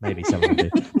me. Maybe some of them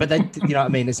do. But they, you know what I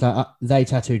mean? It's like they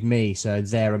tattooed me, so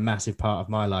they're a massive part of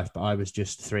my life. But I was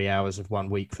just 3 hours of 1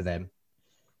 week for them.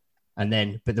 And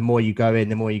then, but the more you go in,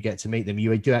 the more you get to meet them.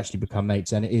 You do actually become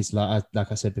mates, and it is like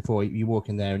I said before. You walk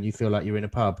in there and you feel like you're in a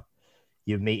pub.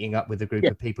 You're meeting up with a group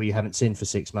of people you haven't seen for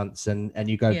 6 months, and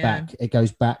you go back. It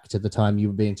goes back to the time you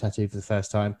were being tattooed for the first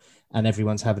time, and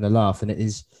everyone's having a laugh. And it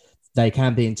is. They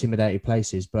can be intimidating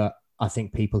places, but I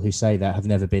think people who say that have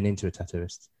never been into a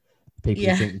tattooist. People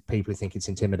who think it's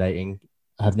intimidating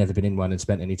have never been in one and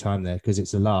spent any time there because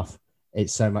it's a laugh.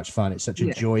 It's so much fun. It's such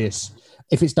a joyous,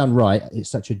 if it's done right, it's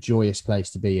such a joyous place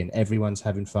to be in. Everyone's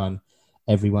having fun.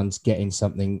 Everyone's getting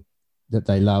something that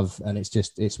they love. And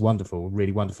it's wonderful,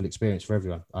 really wonderful experience for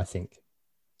everyone, I think.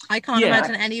 I can't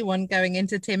imagine anyone going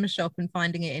into Tim's shop and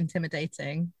finding it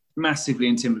intimidating. Massively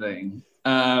intimidating.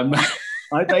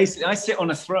 I sit on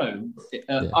a throne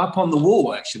up on the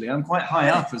wall, actually. I'm quite high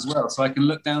up as well, so I can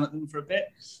look down at them for a bit.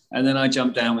 And then I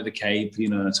jump down with a cape,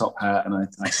 and a top hat, and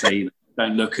I say,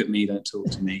 don't look at me, don't talk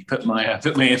to me, put my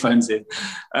earphones in.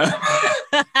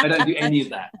 I don't do any of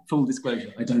that. Full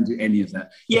disclosure, I don't do any of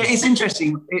that. Yeah, it's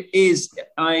interesting. It is.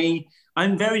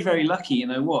 I'm very, very lucky, you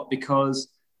know what, because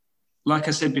like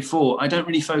I said before, I don't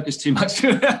really focus too much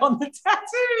on the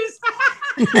tattoos.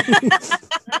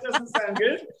 That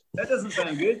doesn't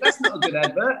sound good. That's not a good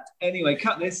advert. Anyway,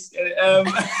 cut this. No,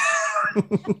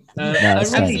 I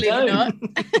really don't. Not.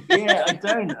 Yeah, I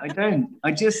don't.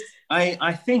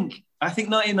 I think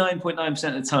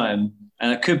 99.9% of the time,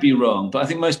 and I could be wrong, but I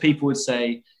think most people would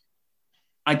say,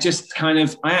 I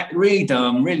act really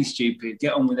dumb, really stupid,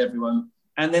 get on with everyone.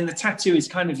 And then the tattoo is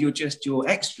kind of your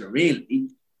extra, really.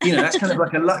 That's kind of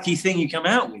like a lucky thing you come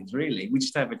out with, really. We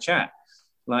just have a chat.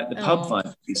 Like the pub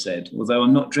vibe, you said. Although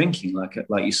I'm not drinking like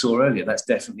you saw earlier. That's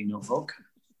definitely not vodka.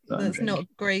 There's not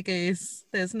Grey Goose.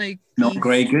 There's no not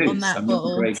Grey Goose on that I'm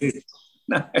bottle. not Grey Goose.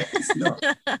 No, it's not.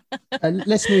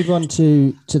 Let's move on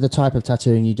to the type of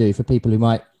tattooing you do. For people who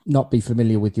might not be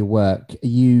familiar with your work,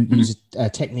 you use a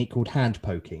technique called hand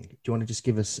poking. Do you want to just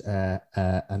give us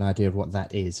an idea of what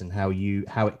that is and how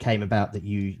it came about that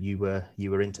you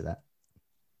were into that?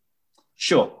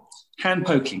 Sure. Hand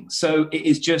poking. So it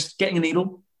is just getting a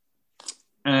needle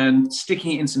and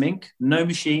sticking it in some ink, no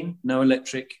machine, no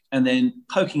electric, and then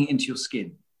poking it into your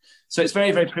skin. So it's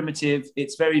very, very primitive.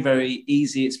 It's very, very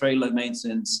easy. It's very low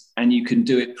maintenance, and you can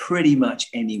do it pretty much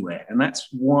anywhere. And that's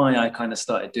why I kind of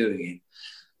started doing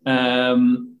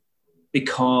it.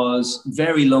 Because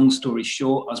very long story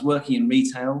short, I was working in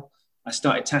retail. I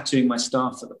started tattooing my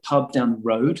staff at the pub down the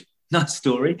road. Nice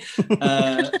story.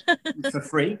 For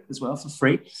free as well, for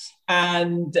free.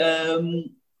 And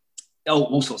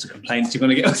all sorts of complaints. You're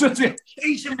going to get,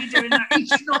 he shouldn't be doing that. He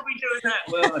should not be doing that.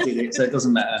 Well, I did it, so it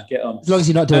doesn't matter. Get on. As long as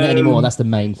you're not doing it anymore, that's the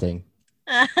main thing.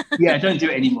 Yeah, don't do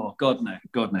it anymore. God, no,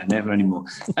 never anymore.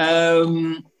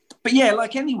 But yeah,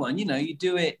 like anyone, you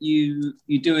do it, you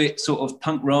do it sort of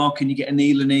punk rock and you get a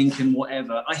needle and ink and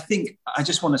whatever. I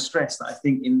just want to stress that I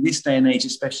think in this day and age,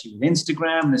 especially with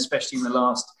Instagram and especially in the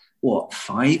last,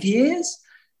 5 years,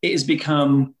 it has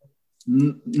become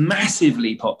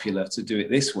massively popular to do it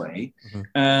this way.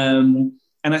 Mm-hmm.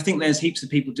 And I think there's heaps of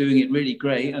people doing it really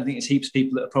great. I think there's heaps of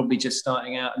people that are probably just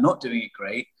starting out and not doing it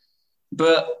great.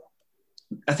 But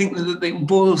I think that it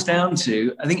boils down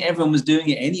to, I think everyone was doing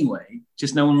it anyway,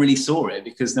 just no one really saw it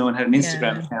because no one had an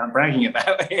Instagram account bragging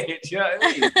about it. Do you know what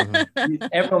I mean? Mm-hmm.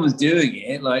 Everyone was doing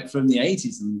it, like from the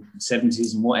 80s and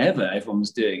 70s and whatever, everyone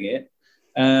was doing it.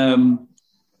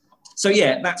 So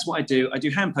yeah, that's what I do. I do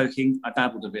hand poking. I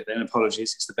babbled a bit then,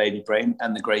 apologies. It's the baby brain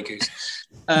and the Grey Goose.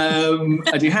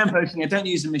 I do hand poking. I don't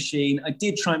use a machine. I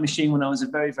did try a machine when I was a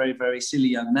very, very, very silly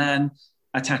young man.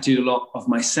 I tattooed a lot of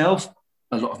myself,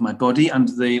 a lot of my body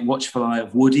under the watchful eye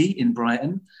of Woody in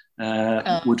Brighton.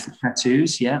 Woodford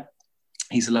Tattoos, yeah.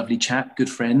 He's a lovely chap,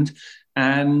 good friend.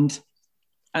 And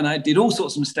I did all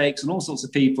sorts of mistakes and all sorts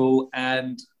of people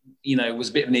and was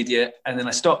a bit of an idiot. And then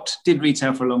I stopped, did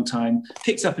retail for a long time,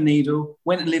 picked up a needle,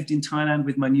 went and lived in Thailand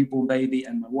with my newborn baby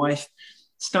and my wife.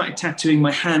 started tattooing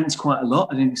my hands quite a lot.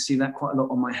 I didn't see that quite a lot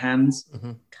on my hands.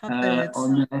 Covered.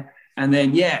 On there. And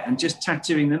then, and just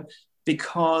tattooing them,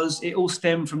 because it all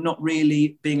stemmed from not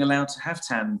really being allowed to have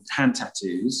hand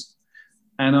tattoos.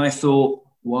 And I thought,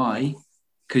 why?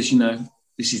 Because,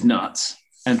 this is nuts.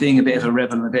 And being a bit of a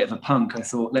rebel and a bit of a punk, I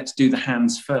thought, let's do the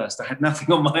hands first. I had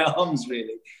nothing on my arms,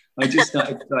 really. I just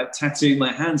started tattooing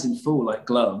my hands in full, like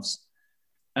gloves.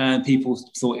 And people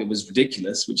thought it was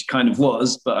ridiculous, which kind of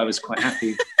was, but I was quite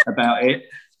happy about it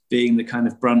being the kind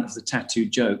of brunt of the tattoo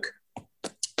joke.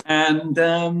 And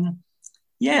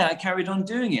I carried on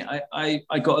doing it.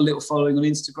 I got a little following on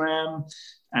Instagram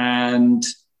and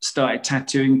started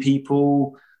tattooing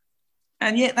people.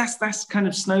 And that's kind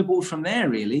of snowballed from there,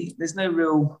 really. There's no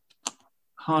real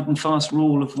hard and fast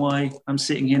rule of why I'm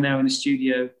sitting here now in the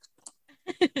studio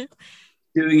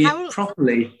doing it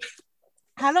properly.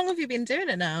 How long have you been doing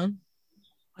it now?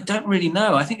 I don't really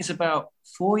know. I think it's about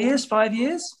 4 years, 5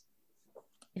 years.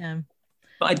 Yeah.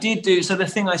 But I did do, so the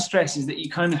thing I stress is that you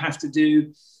kind of have to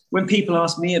do, when people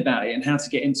ask me about it and how to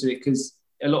get into it, because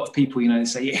a lot of people, they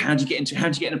say, how do you get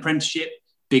an apprenticeship?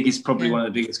 Probably one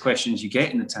of the biggest questions you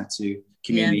get in the tattoo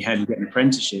community. How do you get an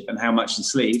apprenticeship and how much the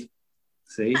sleeve?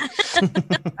 See?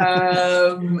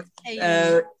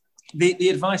 The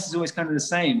advice is always kind of the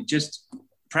same. Just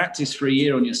practice for a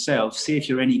year on yourself, see if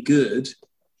you're any good,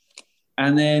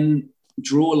 and then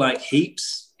draw like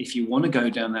heaps if you want to go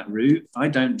down that route. I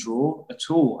don't draw at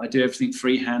all. I do everything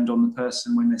freehand on the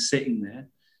person when they're sitting there,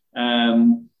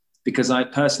 because I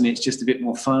personally, it's just a bit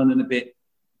more fun and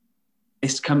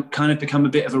it's kind of become a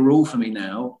bit of a rule for me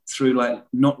now, through like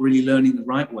not really learning the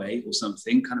right way or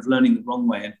something, kind of learning the wrong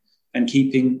way and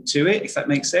keeping to it, if that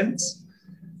makes sense.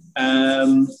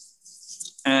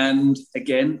 And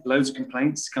again, loads of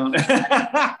complaints. What's this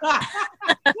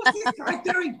guy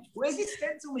doing? Where's his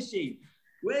stencil machine?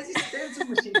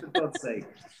 For God's sake?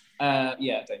 I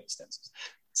don't need stencils.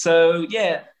 So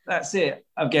that's it.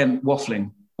 Again,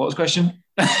 waffling. What was the question?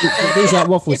 These are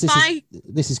waffles.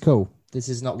 This is cool. This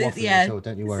is not waffling at all.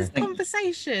 Don't you worry. This is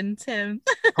conversation, Tim.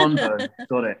 Convo.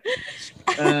 Got it.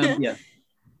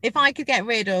 If I could get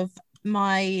rid of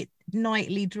my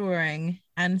nightly drawing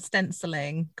and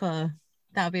stenciling,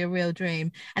 that would be a real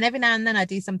dream. And every now and then I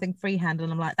do something freehand and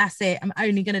I'm like, that's it. I'm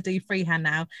only going to do freehand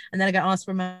now. And then I go ask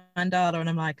for a mandala and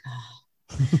I'm like,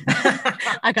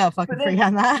 I can't fucking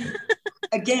freehand that.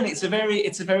 Again, it's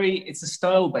a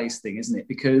style-based thing, isn't it?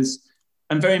 Because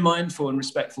I'm very mindful and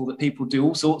respectful that people do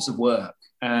all sorts of work.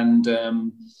 And,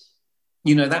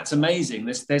 that's amazing.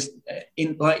 There's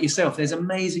like yourself, there's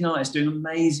amazing artists doing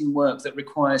amazing work that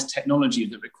requires technology,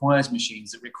 that requires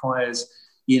machines, that requires,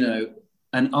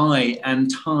 an eye and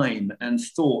time and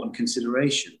thought and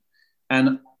consideration.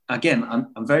 And again,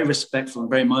 I'm very respectful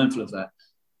and very mindful of that.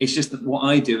 It's just that what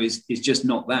I do is just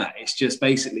not that. It's just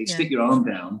basically stick your arm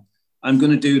down. I'm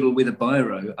going to doodle with a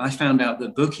biro. I found out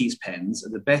that Bookies pens are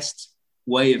the best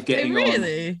way of getting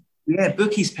really? on. Yeah,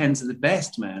 Bookies pens are the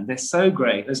best, man. They're so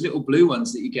great. Those little blue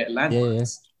ones that you get at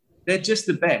Ladbrokes. They're just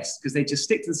the best because they just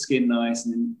stick to the skin nice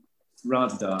and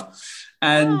rah-da-da.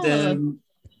 And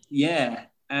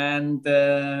And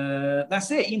that's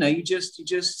it. You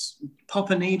just pop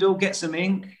a needle, get some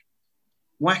ink,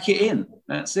 whack it in.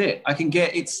 That's it. I can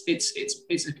get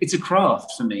it's a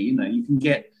craft for me. You can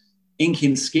get ink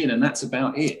in skin, and that's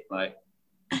about it. Like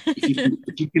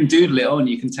if you can doodle it on,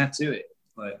 you can tattoo it.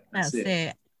 Like that's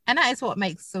it. And that is what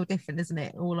makes us all different, isn't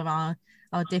it? All of our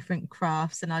different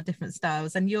crafts and our different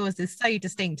styles. And yours is so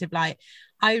distinctive. Like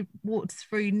I walked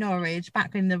through Norwich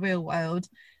back in the real world.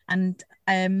 And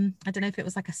I don't know if it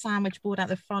was like a sandwich board out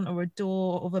the front or a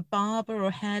door of a barber or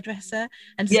a hairdresser.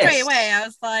 And straight away I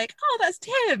was like, oh, that's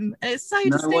Tim. And it's so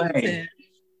distinctive. Way.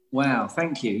 Wow,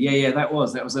 thank you. Yeah, that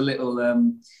was a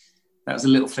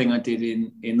little thing I did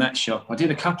in that shop. I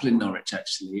did a couple in Norwich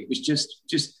actually. It was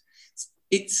just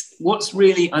it's what's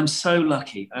really, I'm so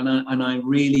lucky, and I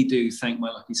really do thank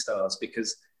my lucky stars,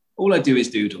 because all I do is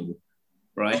doodle,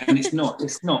 right? And it's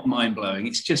not mind-blowing,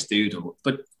 it's just doodle.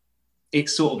 But it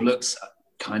sort of looks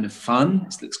kind of fun.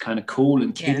 It looks kind of cool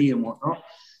and kiddie and whatnot.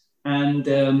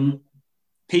 And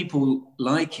people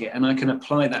like it, and I can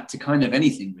apply that to kind of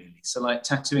anything really. So like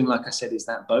tattooing, like I said, is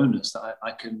that bonus that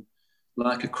I can,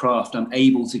 like a craft, I'm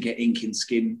able to get ink in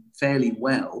skin fairly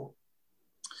well.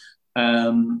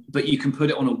 But you can put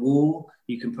it on a wall,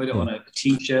 you can put it on a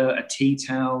t-shirt, a tea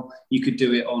towel, you could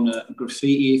do it on a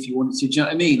graffiti if you wanted to. Do you know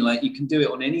what I mean? Like you can do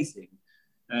it on anything.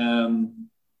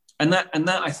 And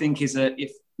that I think is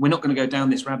if we're not going to go down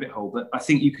this rabbit hole, but I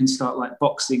think you can start like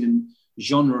boxing and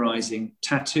genreizing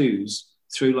tattoos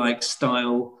through like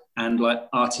style and like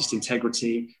artist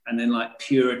integrity and then like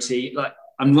purity. Like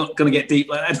I'm not going to get deep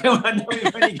like that. I know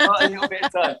we've only got a little bit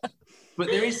of time. But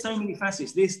there is so many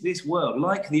facets. This world,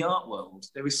 like the art world,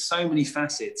 there is so many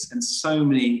facets and so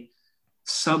many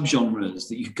subgenres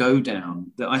that you go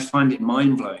down that I find it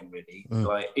mind-blowing, really.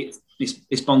 Like it's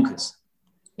bonkers.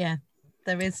 Yeah,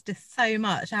 there is just so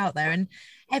much out there. And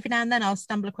every now and then I'll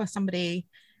stumble across somebody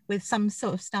with some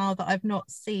sort of style that I've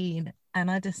not seen. And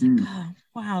I just think, oh,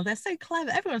 wow, they're so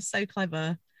clever. Everyone's so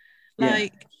clever.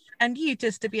 Like, and you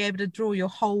just to be able to draw your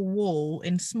whole wall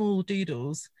in small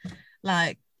doodles.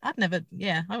 Like, I wouldn't be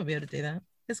able to do that.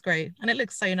 It's great. And it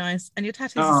looks so nice. And your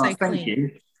tattoos are so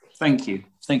clean. Thank you.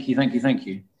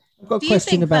 I've got a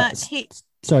question about...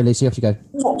 Sorry, Lucy, off you go.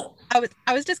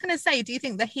 I was just going to say, do you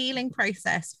think the healing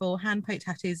process for hand-poke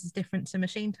tattoos is different to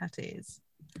machine tattoos?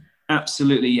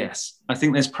 Absolutely, yes. I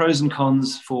think there's pros and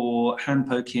cons for hand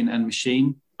poking and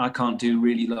machine. I can't do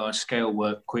really large scale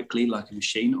work quickly like a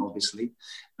machine, obviously.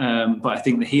 But I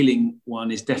think the healing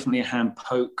one is definitely a hand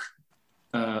poke,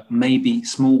 maybe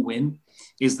small win,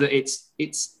 is that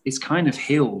it's kind of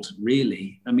healed,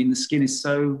 really. I mean, the skin is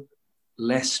so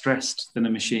less stressed than a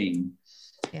machine.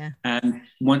 Yeah. And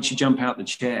once you jump out the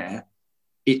chair,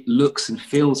 it looks and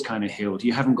feels kind of healed.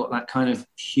 You haven't got that kind of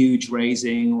huge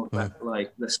raising or that,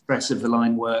 like the stress of the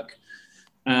line work.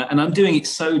 And I'm doing it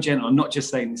so gentle. I'm not just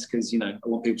saying this because, I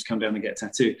want people to come down and get a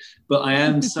tattoo, but I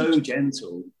am so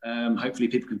gentle. Hopefully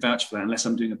people can vouch for that, unless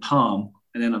I'm doing a palm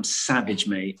and then I'm savage,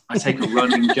 mate. I take a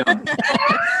running jump.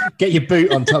 Get your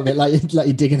boot on top of it like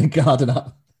you're digging a garden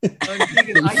up. I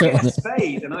get a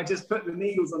spade and I just put the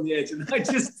needles on the edge and I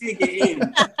just dig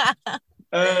it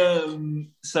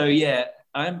in. So yeah,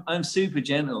 I'm super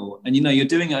gentle, and you're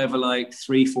doing it over like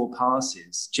 3-4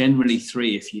 passes, generally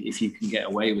 3 if you can get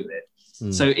away with it.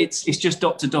 So it's just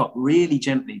dot to dot, really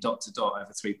gently dot to dot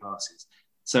over 3 passes.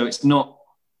 So it's not,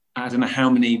 I don't know how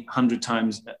many 100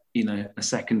 times a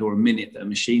second or a minute that a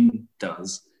machine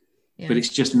does, but it's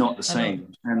just not the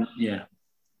same. And yeah.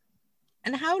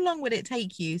 And how long would it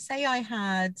take you? Say I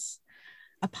had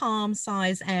a palm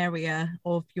size area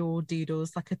of your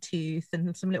doodles, like a tooth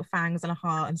and some little fangs and a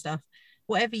heart and stuff,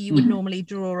 whatever you would normally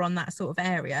draw on that sort of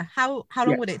area. How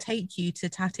long would it take you to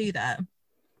tattoo that?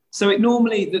 So it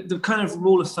normally, the kind of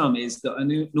rule of thumb is that I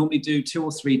normally do 2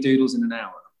 or 3 doodles in an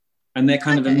hour. And they're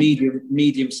kind of a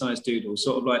medium-sized doodle,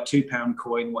 sort of like £2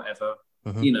 coin, whatever,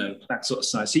 that sort of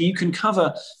size. So you can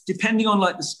cover, depending on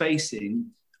like the spacing.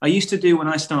 I used to do, when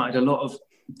I started, a lot of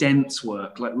dense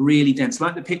work, like really dense,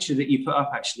 like the picture that you put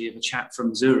up actually of a chap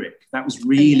from Zurich. That was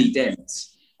really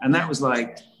dense. And that was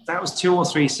 2 or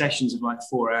 3 sessions of like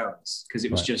 4 hours, because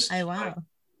it was just... Oh, wow.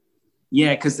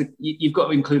 Yeah, because you've got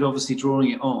to include obviously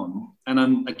drawing it on. And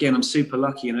I'm super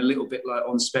lucky and a little bit like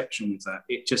on spectrum with that.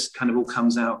 It just kind of all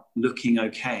comes out looking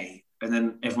okay. And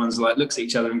then everyone's like, looks at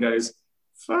each other and goes,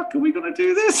 fuck, are we going to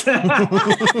do this? Like,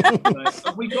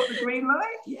 have we got the green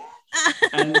light? Yeah.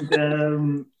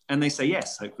 And they say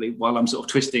yes, hopefully, while I'm sort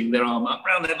of twisting their arm up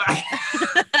around their back.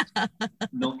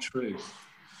 Not true.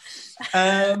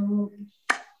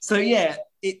 So yeah,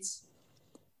 it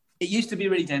used to be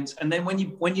really dense, and then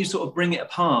when you sort of bring it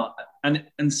apart, and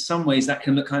in some ways that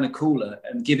can look kind of cooler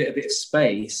and give it a bit of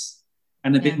space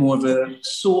and a bit more of a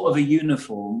sort of a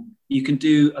uniform, you can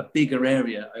do a bigger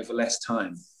area over less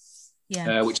time,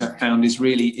 which I found is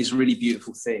really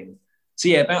beautiful thing. So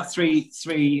yeah, about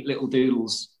three little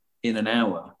doodles in an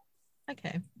hour.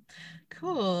 Okay,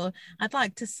 cool. I'd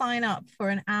like to sign up for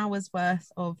an hour's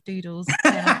worth of doodles.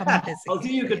 I'll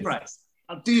do you a good price.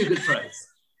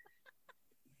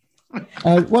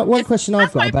 One question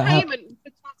I've got about how...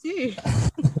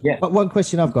 Yeah. But one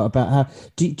question I've got about how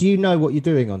do you know what you're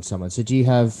doing on someone? So do you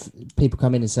have people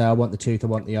come in and say, I want the tooth, I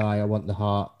want the eye, I want the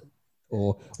heart,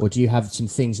 or do you have some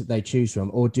things that they choose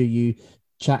from, or do you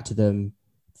chat to them,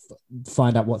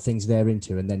 find out what things they're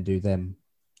into, and then do them?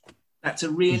 That's a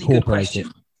really good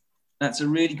question.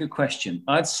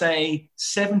 I'd say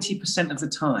 70% of the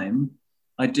time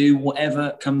I do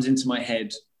whatever comes into my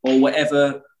head, or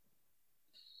whatever.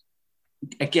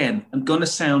 Again, I'm going to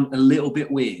sound a little bit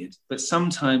weird, but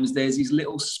sometimes there's these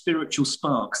little spiritual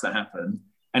sparks that happen,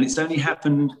 and it's only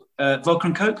happened. Vodka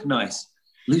and Coke, nice.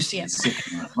 Lucy is sick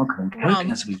of vodka and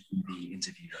Coke as we've been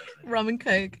interviewed. Rum and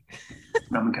Coke.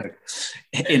 Rum and Coke.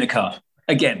 In a car.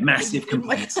 Again, massive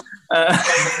complaints.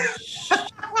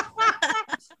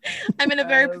 I'm in a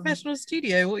very professional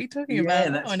studio. What are you talking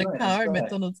about? I'm in a car in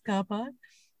McDonald's car park.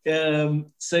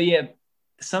 So yeah,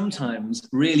 sometimes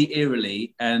really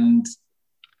eerily, and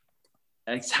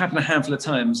it's happened a handful of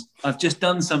times, I've just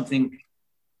done something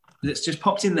that's just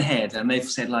popped in the head, and they've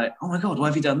said like, oh my God, why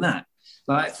have you done that?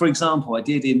 Like, for example, I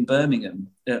did in Birmingham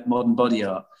at Modern Body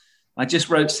Art, I just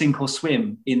wrote sink or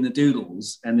swim in the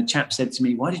doodles, and the chap said to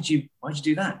me, why'd you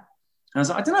do that? And I was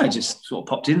like, I don't know, it just sort of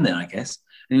popped in there, I guess.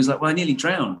 And he was like, well, I nearly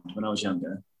drowned when I was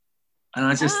younger.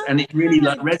 And and it really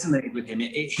like resonated with him.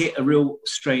 It hit a real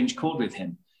strange chord with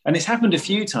him. And it's happened a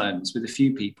few times with a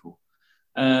few people.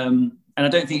 And I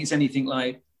don't think it's anything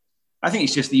like, I think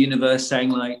it's just the universe saying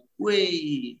like,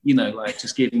 wee, you know, like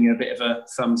just giving you a bit of a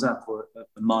thumbs up or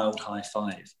a mild high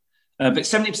five. But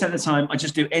 70% of the time, I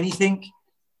just do anything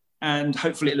and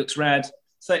hopefully it looks rad.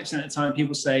 30% of the time,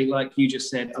 people say, like you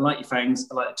just said, I like your fangs,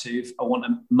 I like the tooth, I want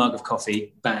a mug of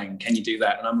coffee, bang, can you do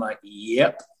that? And I'm like,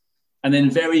 yep. And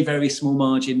then very, very small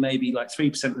margin, maybe like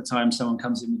 3% of the time, someone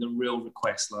comes in with a real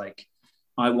request, like,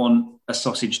 I want a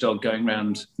sausage dog going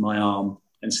around my arm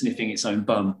and sniffing its own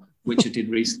bum, which I did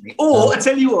recently. Or I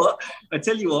tell you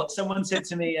what, someone said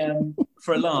to me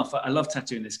for a laugh, I love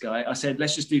tattooing this guy. I said,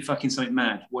 let's just do fucking something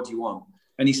mad. What do you want?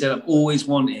 And he said, I've always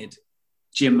wanted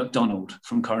Jim McDonald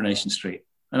from Coronation Street.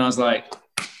 And I was like,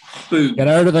 boom. Get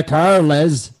out of the car,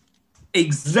 Les.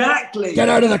 Exactly. Get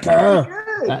out of the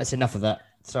car. That's enough of that.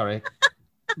 Sorry.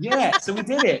 Yeah, so we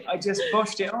did it. I just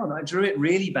boshed it on. I drew it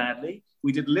really badly.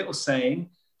 We did a little saying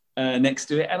next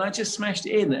to it, and I just smashed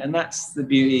it in. And that's the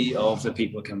beauty of the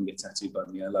people who come and get tattooed by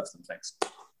me. I love them. Thanks.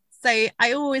 So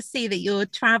I always see that you're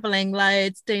traveling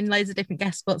loads, doing loads of different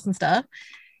guest spots and stuff.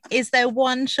 Is there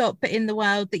one shop in the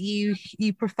world that you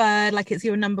prefer, like it's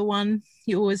your number one,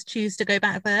 you always choose to go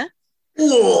back there?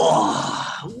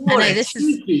 Oh, I know this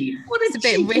is a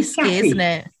bit risky, isn't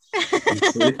it?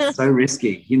 It's so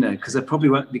risky, you know, because I probably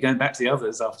won't be going back to the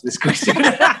others after this question.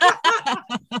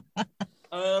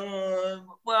 Well,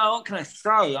 what can I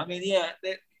say? I mean, yeah,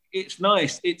 it's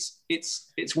nice.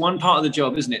 It's one part of the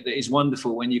job, isn't it, that is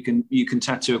wonderful when you can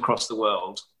tattoo across the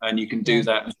world and you can do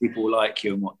that and people will like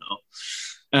you and whatnot.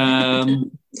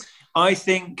 I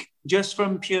think just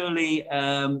from purely,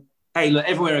 hey, look,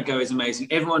 everywhere I go is amazing.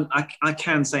 Everyone, I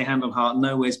can say hand on heart,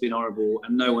 nowhere's been horrible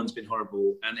and no one's been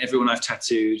horrible. And everyone I've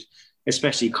tattooed,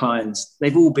 especially clients,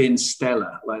 they've all been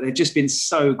stellar. Like they've just been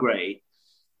so great.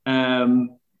 But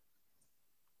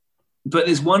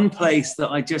there's one place that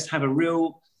I just have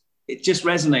it just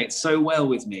resonates so well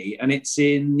with me. And it's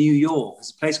in New York.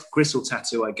 There's a place called Gristle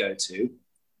Tattoo I go to.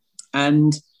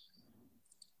 And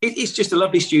it's just a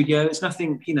lovely studio. It's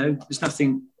nothing, you know, there's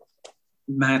nothing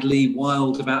madly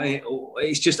wild about it. Or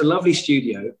it's just a lovely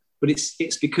studio, but it's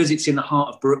because it's in the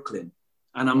heart of Brooklyn.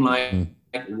 And I'm like,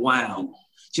 wow.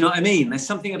 Do you know what I mean? There's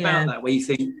something about that where you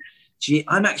think, gee,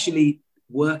 I'm actually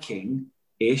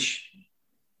working-ish,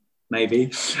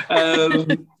 maybe.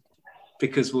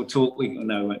 Because we'll talk,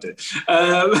 no, I won't do it.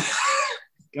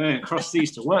 Going across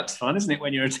seas to work's fun, isn't it,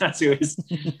 when you're a tattooist?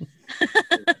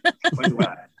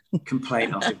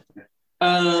 Complaint of it.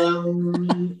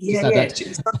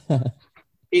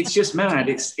 It's just mad.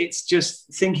 It's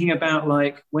just thinking about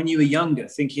like when you were younger,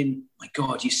 thinking, my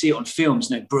God, you see it on films,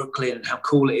 you know, Brooklyn and how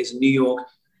cool it is in New York.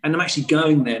 And I'm actually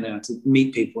going there now to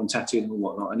meet people and tattoo them and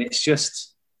whatnot. And it's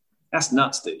just, that's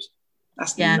nuts, dude.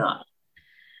 That's nuts.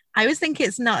 I always think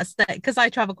it's nuts that, because I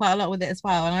travel quite a lot with it as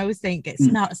well, and I always think it's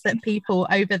nuts that people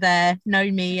over there know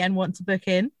me and want to book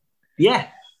in. Yeah,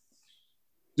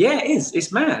 it is.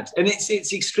 It's mad, and it's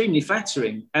extremely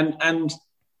flattering. And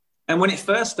when it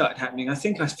first started happening, I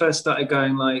think I first started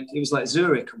going like it was like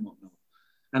Zurich and whatnot,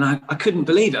 and I couldn't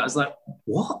believe it. I was like,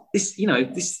 what? This, you know,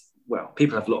 this. Well,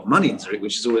 people have a lot of money in Zurich,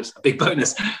 which is always a big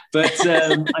bonus. But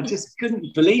I just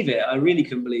couldn't believe it. I really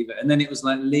couldn't believe it. And then it was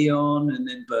like Lyon and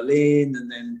then Berlin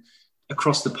and then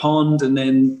across the pond. And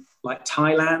then like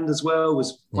Thailand as well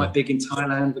was quite big in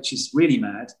Thailand, which is really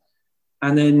mad.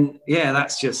 And then,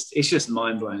 it's just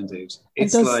mind blowing, dude.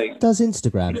 It's does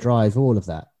Instagram drive all of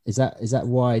that? Is that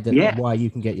why why you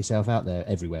can get yourself out there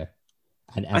everywhere?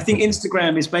 And I think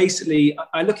Instagram is basically,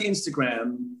 I look at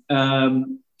Instagram,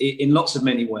 in lots of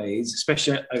many ways,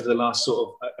 especially over the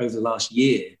last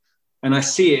year, and I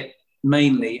see it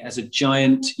mainly as a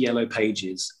giant yellow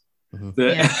pages. And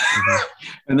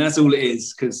that's all it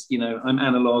is, because you know I'm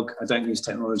analog. I don't use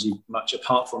technology much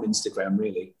apart from Instagram,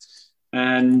 really.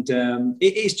 And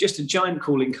it is just a giant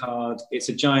calling card. It's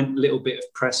a giant little bit of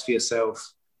press for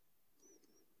yourself.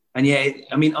 And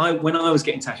when I was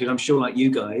getting tattooed, I'm sure like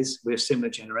you guys, we're a similar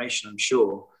generation. I'm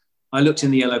sure I looked in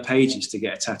the yellow pages to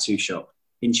get a tattoo shop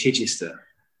in Chichester,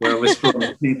 where I was from,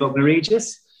 near Bognor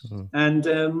Regis. And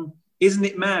isn't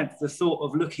it mad, the thought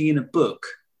of looking in a book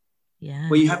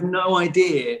where you have no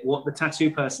idea what the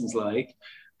tattoo person's like,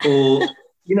 or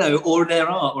you know, or their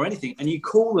art or anything, and you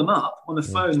call them up on the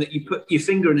phone that you put your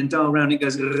finger in and dial around, it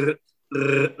goes and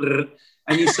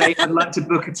you say, I'd like to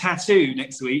book a tattoo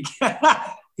next week.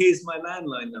 Here's my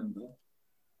landline number,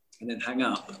 and then hang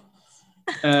up.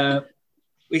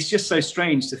 it's just so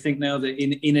strange to think now that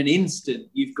in an instant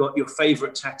you've got your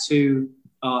favorite tattoo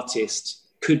artist,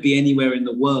 could be anywhere in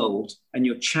the world, and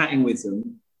you're chatting with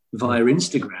them via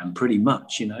Instagram pretty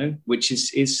much, you know, which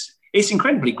is it's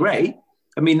incredibly great.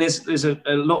 I mean, there's a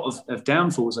lot of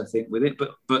downfalls, I think, with it,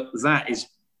 but that is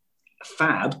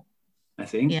fab, I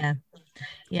think. Yeah.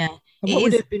 And what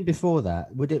would it have been before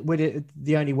that? Would it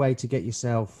the only way to get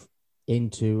yourself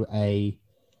into a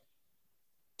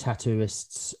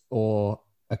tattooist's or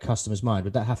a customer's mind,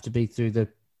 would that have to be through the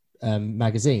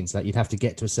magazines? Like, you'd have to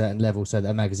get to a certain level so that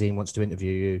a magazine wants to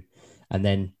interview you, and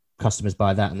then customers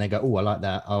buy that and they go, oh, I like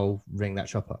that, I'll ring that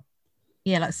shop up.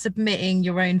 Yeah, like submitting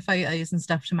your own photos and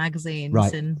stuff to magazines.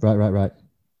 Right.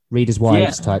 Readers'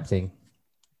 wives type thing.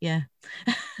 Yeah.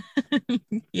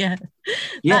 That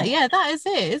is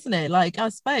it, isn't it? Like, I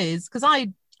suppose, because I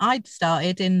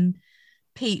started in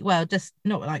peak, well, just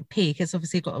not like peak, it's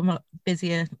obviously got a lot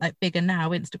busier, like bigger now,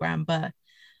 Instagram, but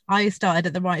I started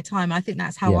at the right time. I think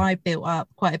that's how I built up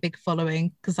quite a big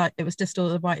following, because it was just all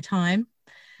at the right time.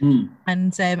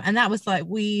 And that was like,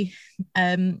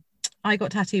 I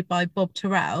got tattooed by Bob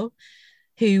Terrell,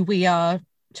 who we are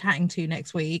chatting to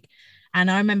next week, and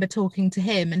I remember talking to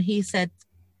him, and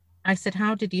I said,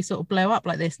 how did you sort of blow up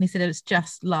like this? And he said, it was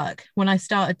just luck. When I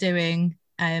started doing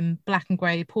black and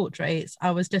grey portraits,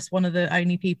 I was just one of the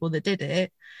only people that did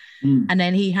it. And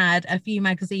then he had a few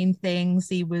magazine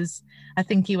things. I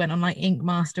think he went on like Ink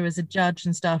Master as a judge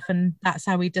and stuff, and that's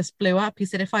how he just blew up. He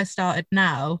said, if I started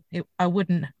now, I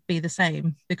wouldn't be the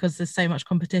same, because there's so much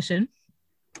competition.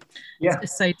 Yeah, it's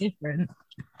just so different.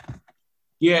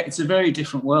 Yeah, it's a very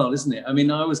different world, isn't it? I mean,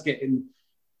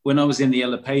 when I was in the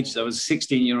Yellow Pages, I was a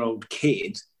 16-year-old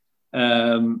kid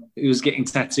who was getting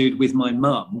tattooed with my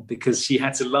mum because she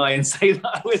had to lie and say that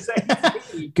I was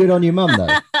 18. Good on your mum,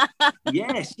 though.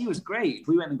 Yeah, she was great.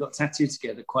 We went and got tattooed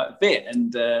together quite a bit,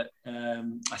 and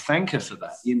I thank her for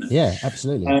that, you know. Yeah,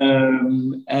 absolutely.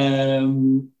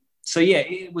 So yeah,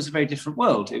 it was a very different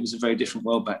world. It was a very different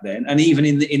world back then. And even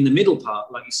in the middle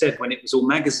part, like you said, when it was all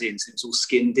magazines, it was all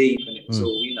Skin Deep, and it was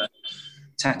all, you know,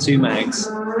 tattoo mags.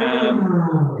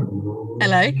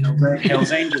 Hello.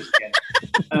 Hell's Angels again.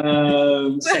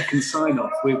 Second sign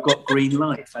off. We've got green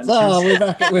light. Oh, we're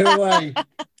back. We're away.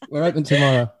 We're open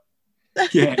tomorrow.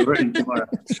 Yeah, we're open tomorrow.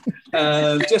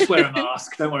 Just wear a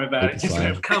mask. Don't worry about it.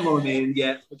 Just come on in.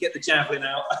 Yeah, we'll get the javelin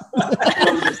out.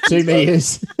 2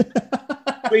 meters.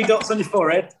 3 dots on your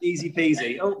forehead. Easy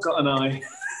peasy. Oh, got an eye.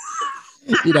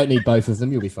 You don't need both of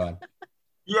them. You'll be fine.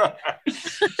 Yeah.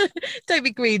 Don't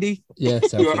be greedy. Yeah,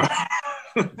 selfish.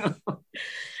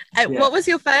 What was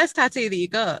your first tattoo that you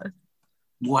got?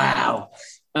 Wow.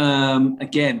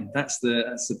 Again, that's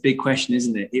the big question,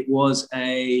 isn't it? It was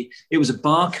a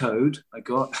barcode I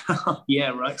got.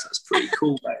 Yeah, right. So that's pretty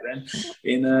cool back then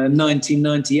in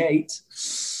 1998,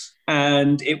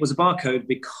 and it was a barcode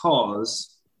because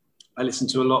I listened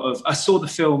to I saw the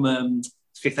film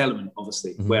Fifth Element,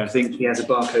 obviously, where I think he has a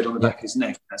barcode on the back of his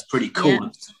neck. That's pretty cool. Yeah.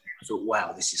 I thought,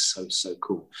 wow, this is so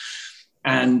cool.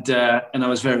 And I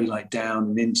was very down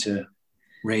and into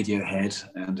Radiohead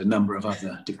and a number of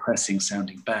other depressing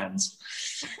sounding bands,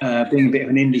 being a bit of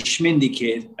an indie schmindy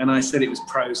kid. And I said it was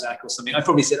Prozac or something. I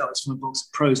probably said, oh, it's from a box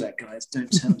of Prozac, guys.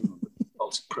 Don't tell me a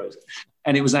box of Prozac.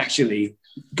 And it was actually,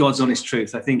 God's honest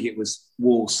truth, I think it was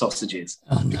Wall sausages,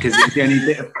 because it was the only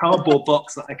bit of cardboard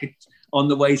box that I could, on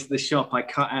the way to the shop, I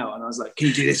cut out, and I was like, can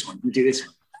you do this one? Can you do this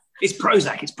one? It's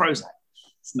Prozac.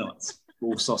 It's not. It's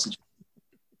Wall sausages.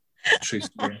 True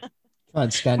story. Try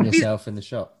and scan yourself in the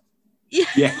shop. Yeah.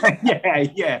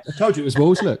 I told you it was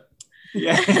Walls, look.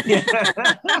 Yeah.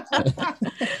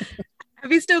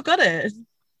 Have you still got it?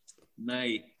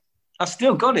 Mate, I've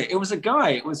still got it. It was a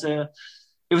guy. It was a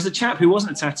chap who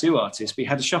wasn't a tattoo artist, but he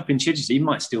had a shop in Chichester. He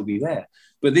might still be there.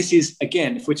 But this is,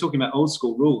 again, if we're talking about old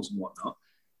school rules and whatnot,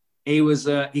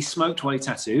 he smoked while he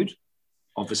tattooed,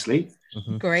 obviously.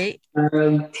 Mm-hmm. Great.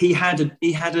 He had an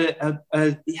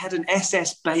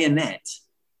SS bayonet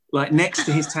next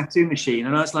to his tattoo machine,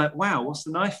 and I was like, wow, what's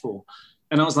the knife for?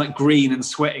 And I was green and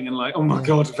sweating and oh my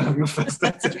god, I'm having your first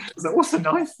tattoo. I was like, what's the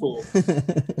knife for?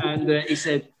 And he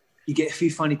said, you get a few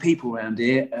funny people around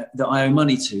here that I owe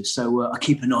money to, so I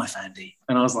keep a knife handy.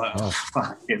 And I was like, oh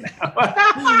fuck it now.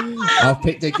 I've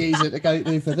picked a geezer to go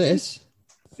to for this.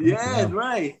 Yeah,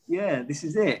 right. Yeah, this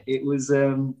is it. It was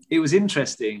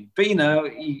interesting. But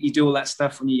you do all that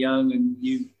stuff when you're young, and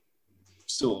you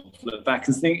sort of look back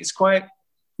and think it's quite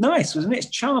nice, wasn't it? It's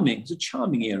charming. It was a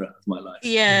charming era of my life.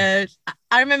 Yeah.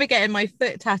 I remember getting my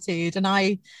foot tattooed, and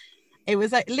I it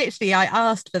was like literally I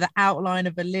asked for the outline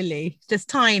of a lily, just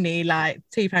tiny, like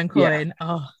 £2 coin.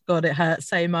 Oh God, it hurt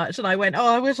so much. And I went, oh,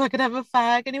 I wish I could have a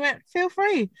fag. And he went, feel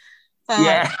free. So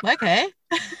I'm like, okay.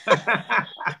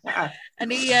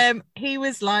 And he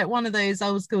was like one of those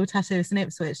old school tattooists in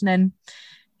Ipswich. And then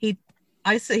he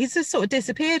just sort of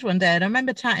disappeared one day. And I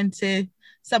remember chatting to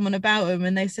someone about him,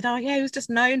 and they said, oh yeah, he was just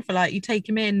known for, like, you take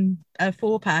him in a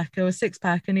 4-pack or a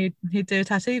 6-pack and he'd do a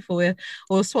tattoo for you,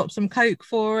 or swap some coke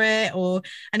for it,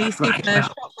 and he used to give a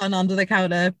shotgun under the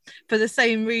counter for the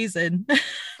same reason.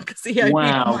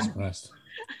 Wow.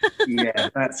 Yeah,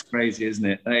 that's crazy, isn't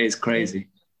it? That is crazy.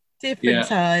 Different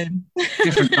times.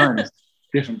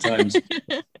 Different times.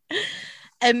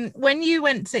 When you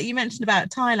mentioned about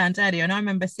Thailand earlier, and I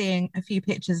remember seeing a few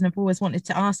pictures, and I've always wanted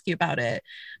to ask you about it.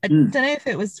 I don't know if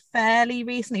it was fairly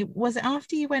recently. Was it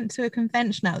after you went to a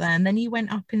convention out there, and then you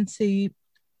went up into?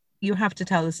 You have to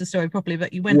tell us the story properly,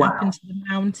 but you went up into the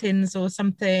mountains or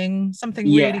something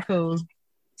really cool.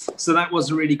 So that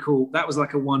was really cool. That was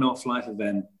like a one-off life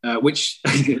event, which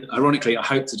ironically I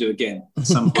hope to do again at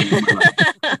some point in my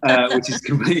life, which is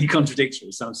completely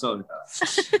contradictory. So I'm sorry about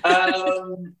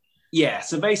that. Yeah,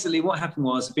 so basically what happened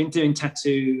was I've been doing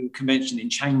tattoo convention in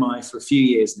Chiang Mai for a few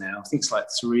years now. I think it's like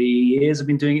 3 years I've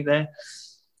been doing it there.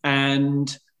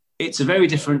 And it's a very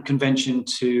different convention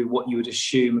to what you would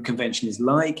assume a convention is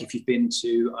like if you've been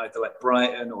to either like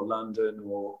Brighton or London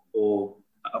or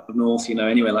up north,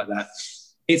 anywhere like that.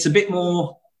 It's a bit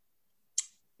more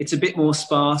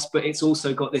sparse, but it's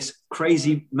also got this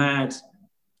crazy mad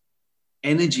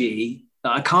energy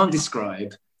that I can't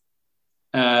describe.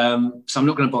 So I'm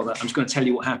not going to bother. I'm just going to tell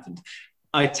you what happened.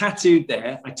 I tattooed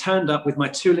there. I turned up with my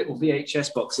 2 little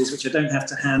VHS boxes, which I don't have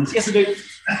to hand. Yes, I do.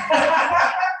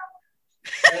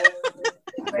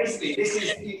 Basically, this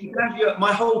is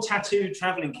my whole tattoo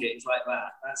traveling kit is like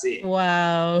that. That's it.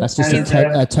 Wow. That's just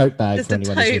a tote bag. Just for a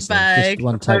anyone tote bag. Just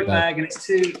one tote bag, and it's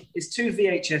two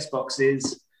VHS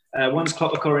boxes. One's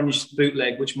Clockwork Orange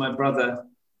bootleg, which my brother.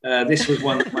 This was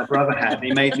one that my brother had, and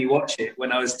he made me watch it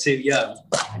when I was too young.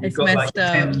 You've got like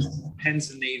pens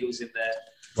and needles in there.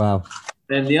 Wow.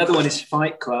 Then the other one is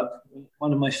Fight Club,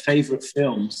 one of my favourite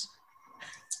films,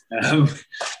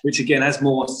 which again has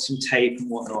some tape and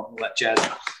whatnot, all that jazz.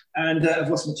 And I've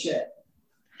lost my chair.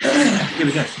 Here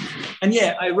we go. And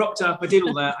yeah, I rocked up. I did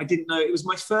all that. I didn't know. It was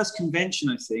my first convention,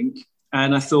 I think.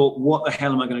 And I thought, what the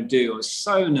hell am I going to do? I was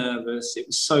so nervous. It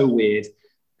was so weird.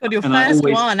 God, your first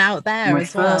one out there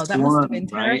as well. That must have been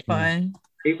terrifying.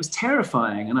 Right? It was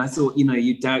terrifying. And I thought,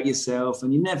 you doubt yourself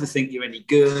and you never think you're any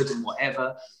good and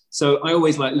whatever. So I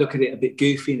always look at it a bit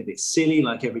goofy and a bit silly,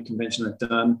 like every convention I've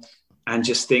done, and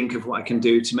just think of what I can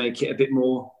do to make it a bit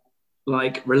more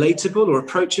like relatable or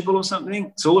approachable or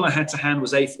something. So all I had to hand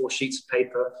was A4 sheets of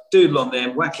paper, doodle on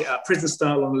them, whack it up, prison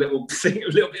style on a little bit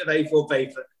of A4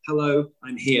 paper. Hello,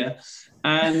 I'm here.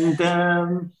 And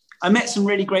I met some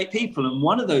really great people. And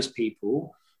one of those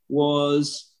people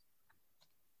was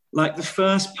like the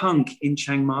first punk in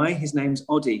Chiang Mai. His name's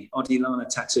Odi Lana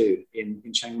Tattoo in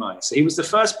Chiang Mai. So he was the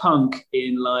first punk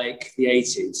in like the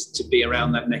 80s to be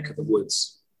around that neck of the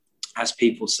woods, as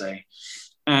people say.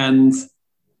 And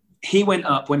he went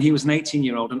up when he was an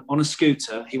 18-year-old and on a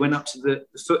scooter. He went up to the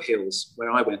foothills where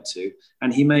I went to,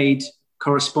 and he made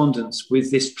correspondence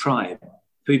with this tribe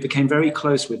who he became very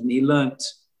close with. And he learnt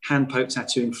hand-poke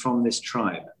tattooing from this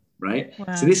tribe, right?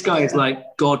 Wow. So this guy is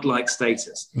like godlike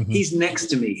status. Mm-hmm. He's next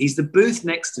to me. He's the booth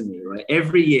next to me, right?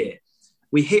 Every year.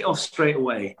 We hit off straight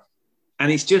away.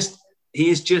 And he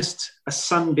is just a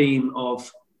sunbeam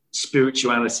of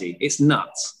spirituality. It's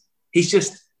nuts. He's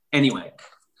just, anyway,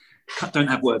 don't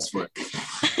have words for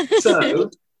it.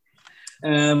 So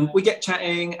we get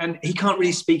chatting, and he can't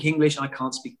really speak English. I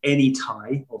can't speak any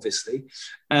Thai, obviously.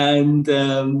 And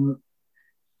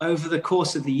over the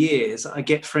course of the years, I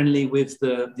get friendly with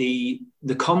the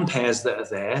compères that are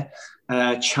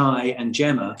there, Chai and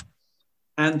Gemma,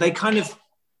 and they kind of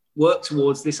work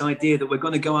towards this idea that we're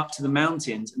going to go up to the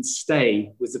mountains and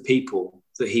stay with the people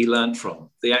that he learned from.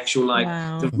 The actual, like,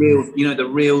 wow. the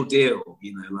real deal,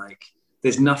 like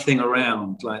there's nothing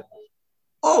around, like,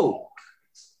 oh,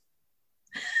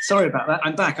 sorry about that.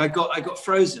 I'm back. I got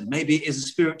frozen. Maybe it is a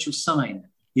spiritual sign.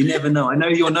 You never know. I know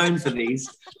you're known for these,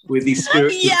 with these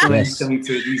spiritual signs coming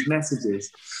through, these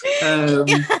messages.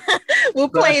 We'll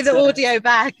play the audio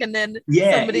back, and then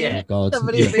somebody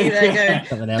will be there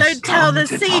going, don't tell the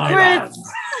secrets.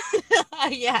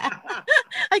 Yeah.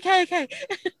 Okay.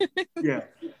 Yeah.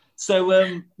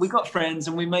 So we got friends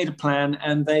and we made a plan,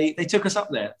 and they took us up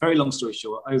there. Very long story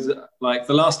short, over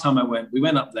the last time I went, we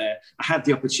went up there. I had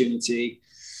the opportunity,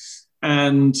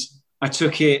 and I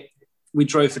took it we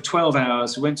drove for 12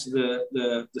 hours. We went to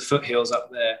the foothills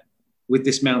up there with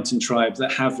this mountain tribe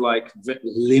that have like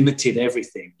limited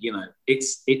everything. You know,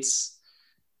 it's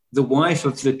the wife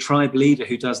of the tribe leader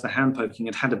who does the hand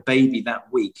poking had a baby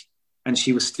that week, and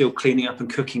she was still cleaning up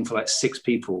and cooking for like 6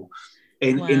 people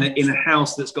in a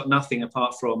house that's got nothing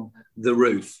apart from the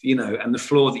roof, you know, and the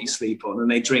floor that you sleep on. And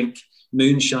they drink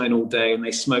moonshine all day, and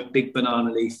they smoke big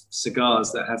banana leaf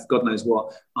cigars that have God knows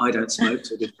what. I don't smoke,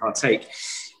 so I didn't partake.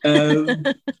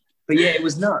 But yeah, it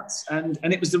was nuts, and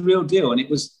it was the real deal. And it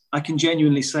was, I can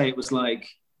genuinely say, it was like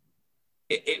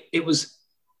it was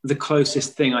the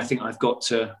closest thing I think I've got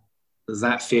to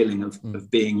that feeling of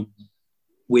being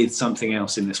with something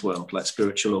else in this world, like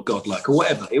spiritual or godlike or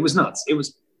whatever. It was nuts. It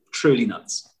was truly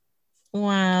nuts.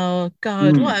 Wow,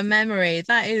 God, what a memory.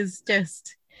 That is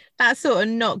just, that sort of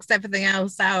knocks everything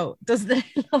else out, doesn't it?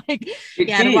 Like, It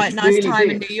you had a did, right nice really time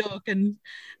did. in New York, and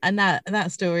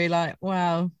that story, like,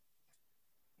 wow.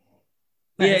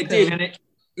 That Yeah, is it did. cool. And it,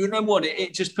 you know what,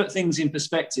 it just put things in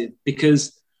perspective,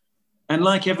 because, and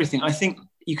like everything, I think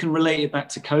you can relate it back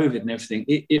to COVID and everything.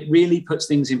 It really puts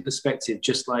things in perspective,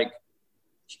 just like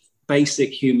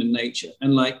basic human nature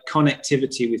and like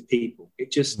connectivity with people. It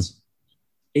just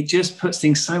puts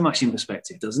things so much in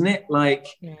perspective, doesn't it? Like,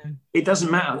 it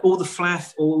doesn't matter. All the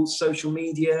flaff, all social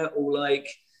media, all like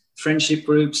friendship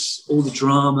groups, all the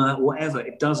drama, whatever,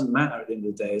 it doesn't matter at the end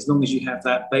of the day. As long as you have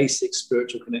that basic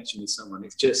spiritual connection with someone,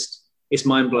 it's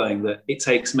mind-blowing that it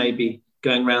takes maybe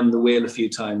going around the wheel a few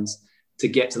times to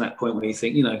get to that point where you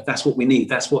think, you know, that's what we need.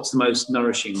 That's what's the most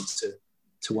nourishing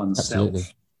to oneself. Absolutely.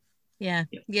 Yeah,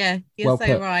 you're Well so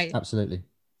put. right. Absolutely.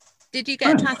 Did you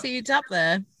get tattooed up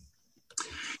there?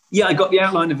 Yeah, I got the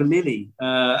outline of a lily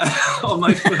on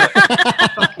my foot.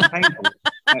 Fucking painful,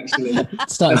 actually.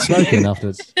 Started smoking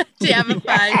afterwards. Do you have a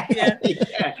bag? Yeah.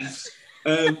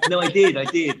 Yeah. No, I did.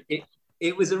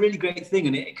 It was a really great thing,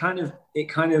 and it kind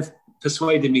of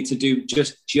persuaded me to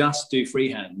just do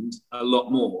freehand a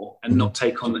lot more and not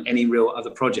take on any real other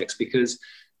projects, because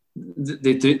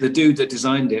the dude that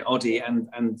designed it, Oddie,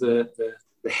 and the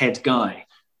head guy,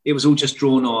 it was all just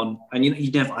drawn on, and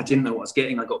I didn't know what I was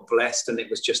getting. I got blessed, and it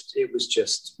was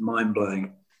just mind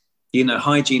blowing. You know,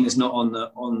 hygiene is not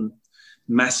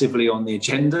massively on the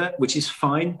agenda, which is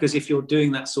fine, because if you're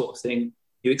doing that sort of thing,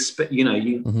 you expect, you know,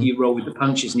 you roll with the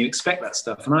punches and you expect that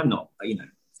stuff. And I'm not, you know,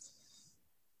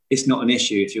 it's not an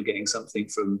issue if you're getting something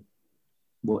from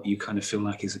what you kind of feel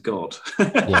like is a god.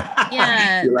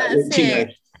 Yeah, like, that's you it.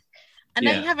 know, And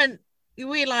they haven't,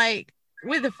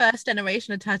 we're the first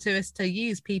generation of tattooists to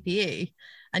use PPE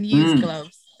and use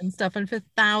gloves and stuff. And for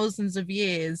thousands of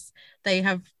years, they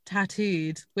have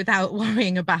tattooed without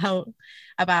worrying about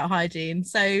hygiene.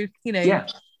 So, you know. Yeah.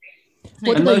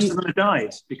 And most of them have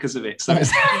died because of it. So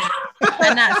it's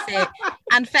and that's it.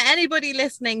 And for anybody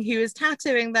listening who is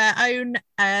tattooing their own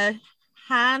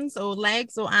hands or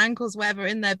legs or ankles, wherever,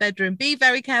 in their bedroom, be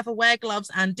very careful, wear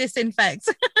gloves and disinfect.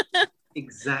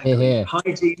 Exactly. Here.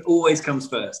 Hygiene always comes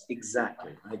first.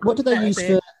 Exactly. What do they That's use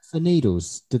it. for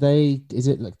needles? Is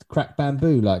it like cracked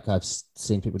bamboo like I've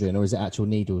seen people doing, or is it actual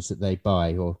needles that they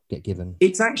buy or get given?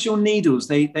 It's actual needles.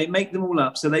 They make them all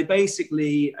up. So they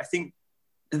basically, I think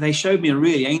they showed me a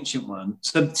really ancient one.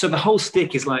 So the whole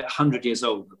stick is like 100 years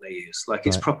old that they use. Like,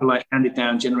 it's proper, like, handed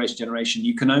down generation to generation.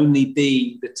 You can only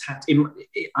be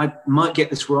I might get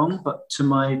this wrong, but to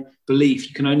my belief,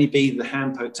 you can only be the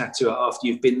hand poke tattooer after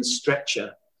you've been the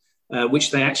stretcher,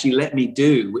 which they actually let me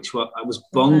do, which I was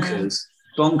bonkers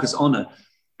honor.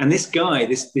 And this guy,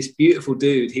 this beautiful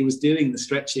dude, he was doing the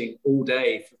stretching all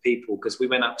day for people, because we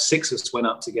went up, 6 of us went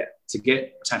up to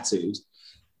get tattooed.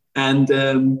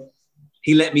 And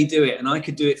he let me do it, and I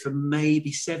could do it for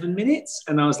maybe 7 minutes.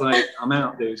 And I was like, I'm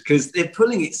out, dude, because they're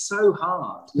pulling it so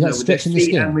hard, you know, with their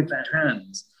feet and with their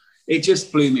hands. It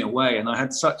just blew me away, and I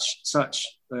had such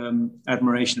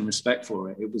admiration and respect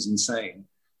for it. It was insane.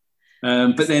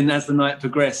 But then as the night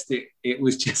progressed, it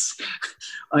was just,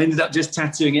 I ended up just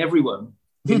tattooing everyone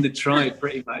in the tribe,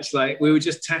 pretty much. Like, we were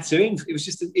just tattooing.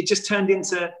 It just turned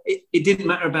into, it didn't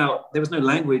matter about, there was no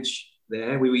language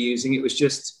there we were using. It was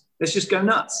just, let's just go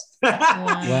nuts.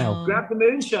 Wow. Grab the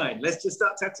moonshine. Let's just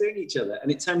start tattooing each other.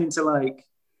 And it turned into, like,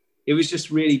 it was just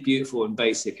really beautiful and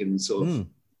basic and sort of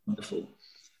wonderful.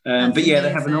 But yeah,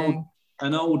 they have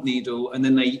an old needle,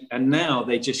 and now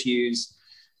they just use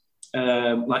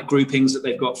like groupings that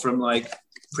they've got from like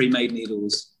pre-made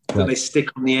needles that they stick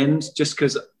on the end, just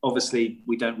because obviously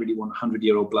we don't really want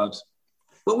 100-year-old blood.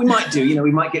 But we might do, you know,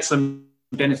 we might get some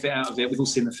benefit out of it. We've all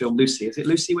seen the film Lucy. Is it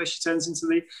Lucy where she turns into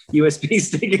the USB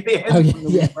stick at the end?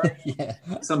 Oh, yeah.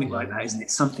 Something like that, isn't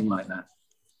it? Something like that.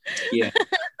 Yeah.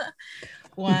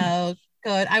 Wow.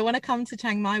 God, I want to come to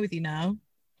Chiang Mai with you now.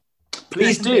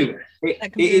 Please do.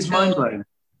 It is mind blowing.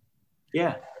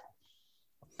 Yeah.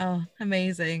 Oh,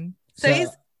 amazing. So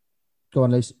go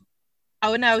on, Lucy.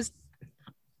 Oh no,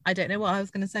 I don't know what I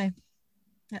was going to say.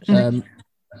 Actually.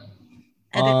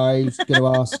 I was going to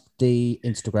ask the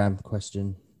Instagram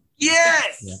question.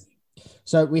 Yes. Yeah.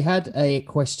 So we had a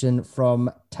question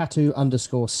from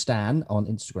tattoo_stan on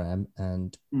Instagram,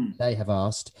 and they have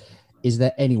asked, is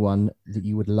there anyone that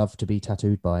you would love to be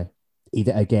tattooed by,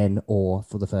 either again or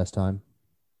for the first time?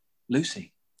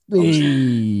 Lucy.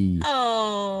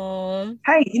 Oh.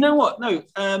 Hey, you know what? No,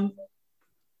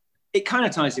 it kind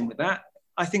of ties in with that.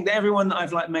 I think that everyone that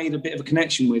I've made a bit of a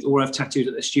connection with, or I've tattooed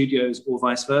at the studios, or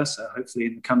vice versa, hopefully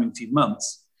in the coming few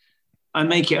months, I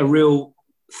make it a real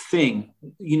thing.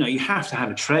 You know, you have to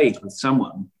have a trade with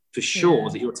someone for sure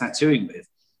that you're tattooing with,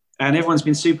 and everyone's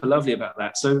been super lovely about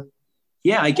that. So,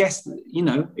 yeah, I guess, you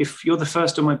know, if you're the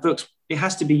first on my books, it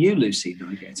has to be you, Lucy, that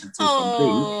I get a tattoo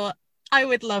from. I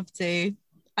would love to.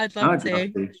 I'd love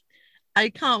to. I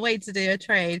can't wait to do a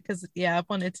trade because, I've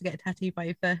wanted to get tattooed by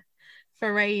you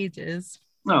for ages.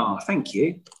 Oh, thank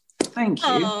you. Thank you.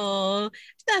 Oh,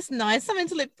 that's nice. Something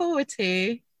to look forward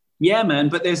to. Yeah, man,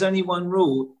 but there's only one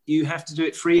rule. You have to do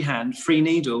it freehand, free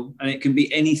needle, and it can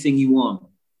be anything you want.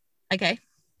 Okay.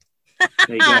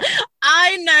 There you go.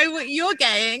 I know what you're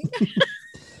getting.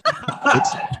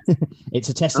 It's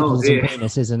a testicles and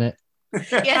penis, isn't it?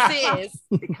 Yes, it is.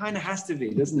 It kind of has to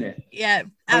be, doesn't it? Yeah,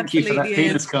 Thank you for that absolutely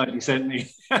penis card you sent me.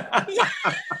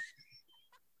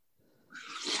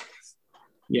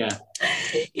 Yeah.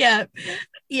 Yeah.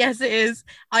 Yes, it is.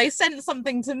 I sent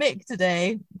something to Mick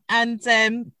today, and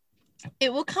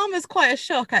it will come as quite a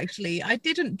shock, actually. I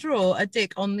didn't draw a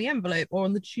dick on the envelope or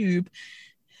on the tube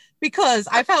because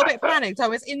I felt a bit panicked. I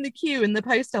was in the queue in the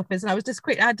post office, and I was just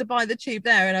I had to buy the tube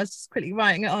there, and I was just quickly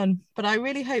writing it on. But I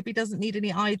really hope he doesn't need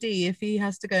any ID if he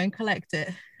has to go and collect it.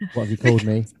 What have you called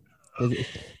me? The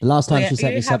last time she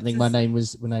sent me something, my name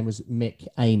was Mick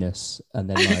Anus, and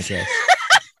then my address.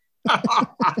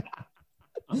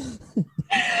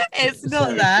 It's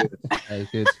not that. Very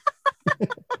good.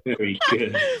 Very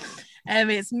good.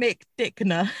 It's Mick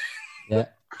Dickner. Yeah,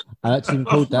 I actually been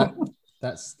called that.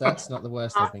 That's not the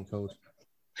worst I've been called.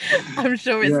 I'm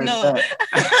sure it's not.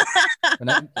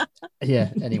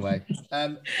 Anyway,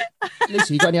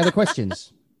 Lucy, you got any other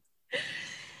questions?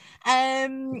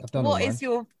 What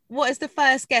is the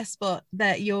first guest spot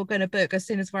that you're going to book as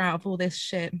soon as we're out of all this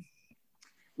shit?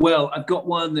 Well, I've got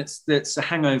one that's a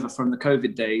hangover from the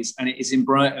COVID days, and it is in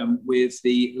Brighton with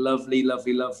the lovely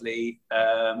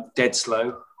Dead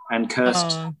Slow and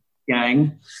Cursed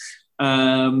gang,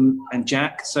 and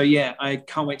Jack. So yeah, I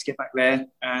can't wait to get back there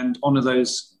and honour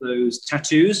those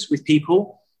tattoos with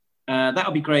people.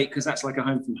 That'll be great because that's like a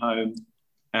home from home,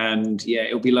 and yeah,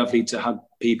 it'll be lovely to hug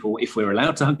people if we're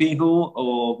allowed to hug people,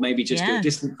 or maybe just do a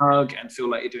distant hug and feel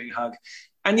like you're doing a hug,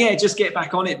 and yeah, just get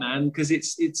back on it, man, because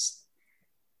it's.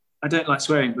 I don't like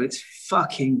swearing, but it's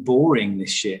fucking boring, this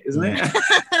shit, isn't it?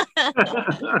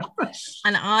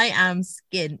 And I am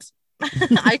skint.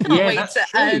 I can't wait to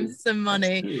earn some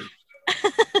money.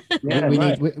 Yeah,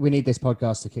 we need this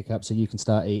podcast to kick up so you can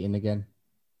start eating again.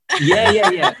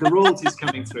 Yeah. The royalties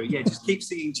coming through. Yeah, just keep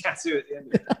singing Tattoo at the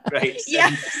end of it. Great.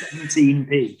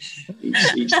 17p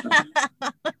each time.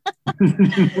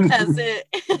 That's it.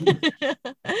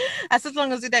 That's as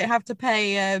long as you don't have to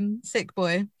pay Sick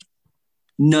Boy.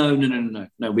 No.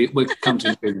 We'll come to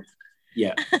an agreement.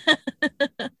 Yeah.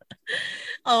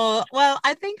 Oh, well,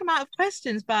 I think I'm out of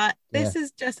questions, but this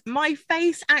is just, my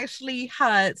face actually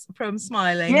hurts from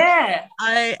smiling. Yeah.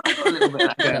 I got a little bit of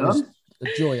that going on.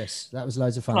 Joyous. That was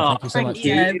loads of fun. Thank you so much.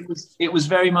 Yeah. It was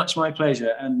very much my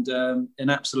pleasure, and an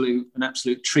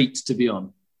absolute treat to be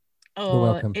on. Oh, you're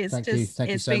welcome. Thank you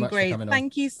It's so been much great. for coming on.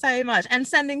 Thank you so much, and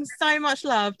sending so much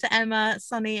love to Emma,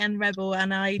 Sunny, and Rebel.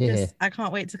 And I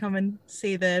can't wait to come and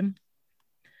see them.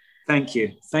 Thank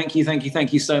you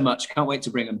so much. Can't wait to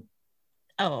bring them.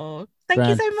 Oh, thank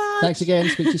you so much. Thanks again.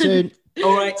 Speak to you soon.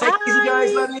 All right, take it easy,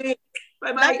 guys. Love you.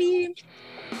 Bye bye. Love you.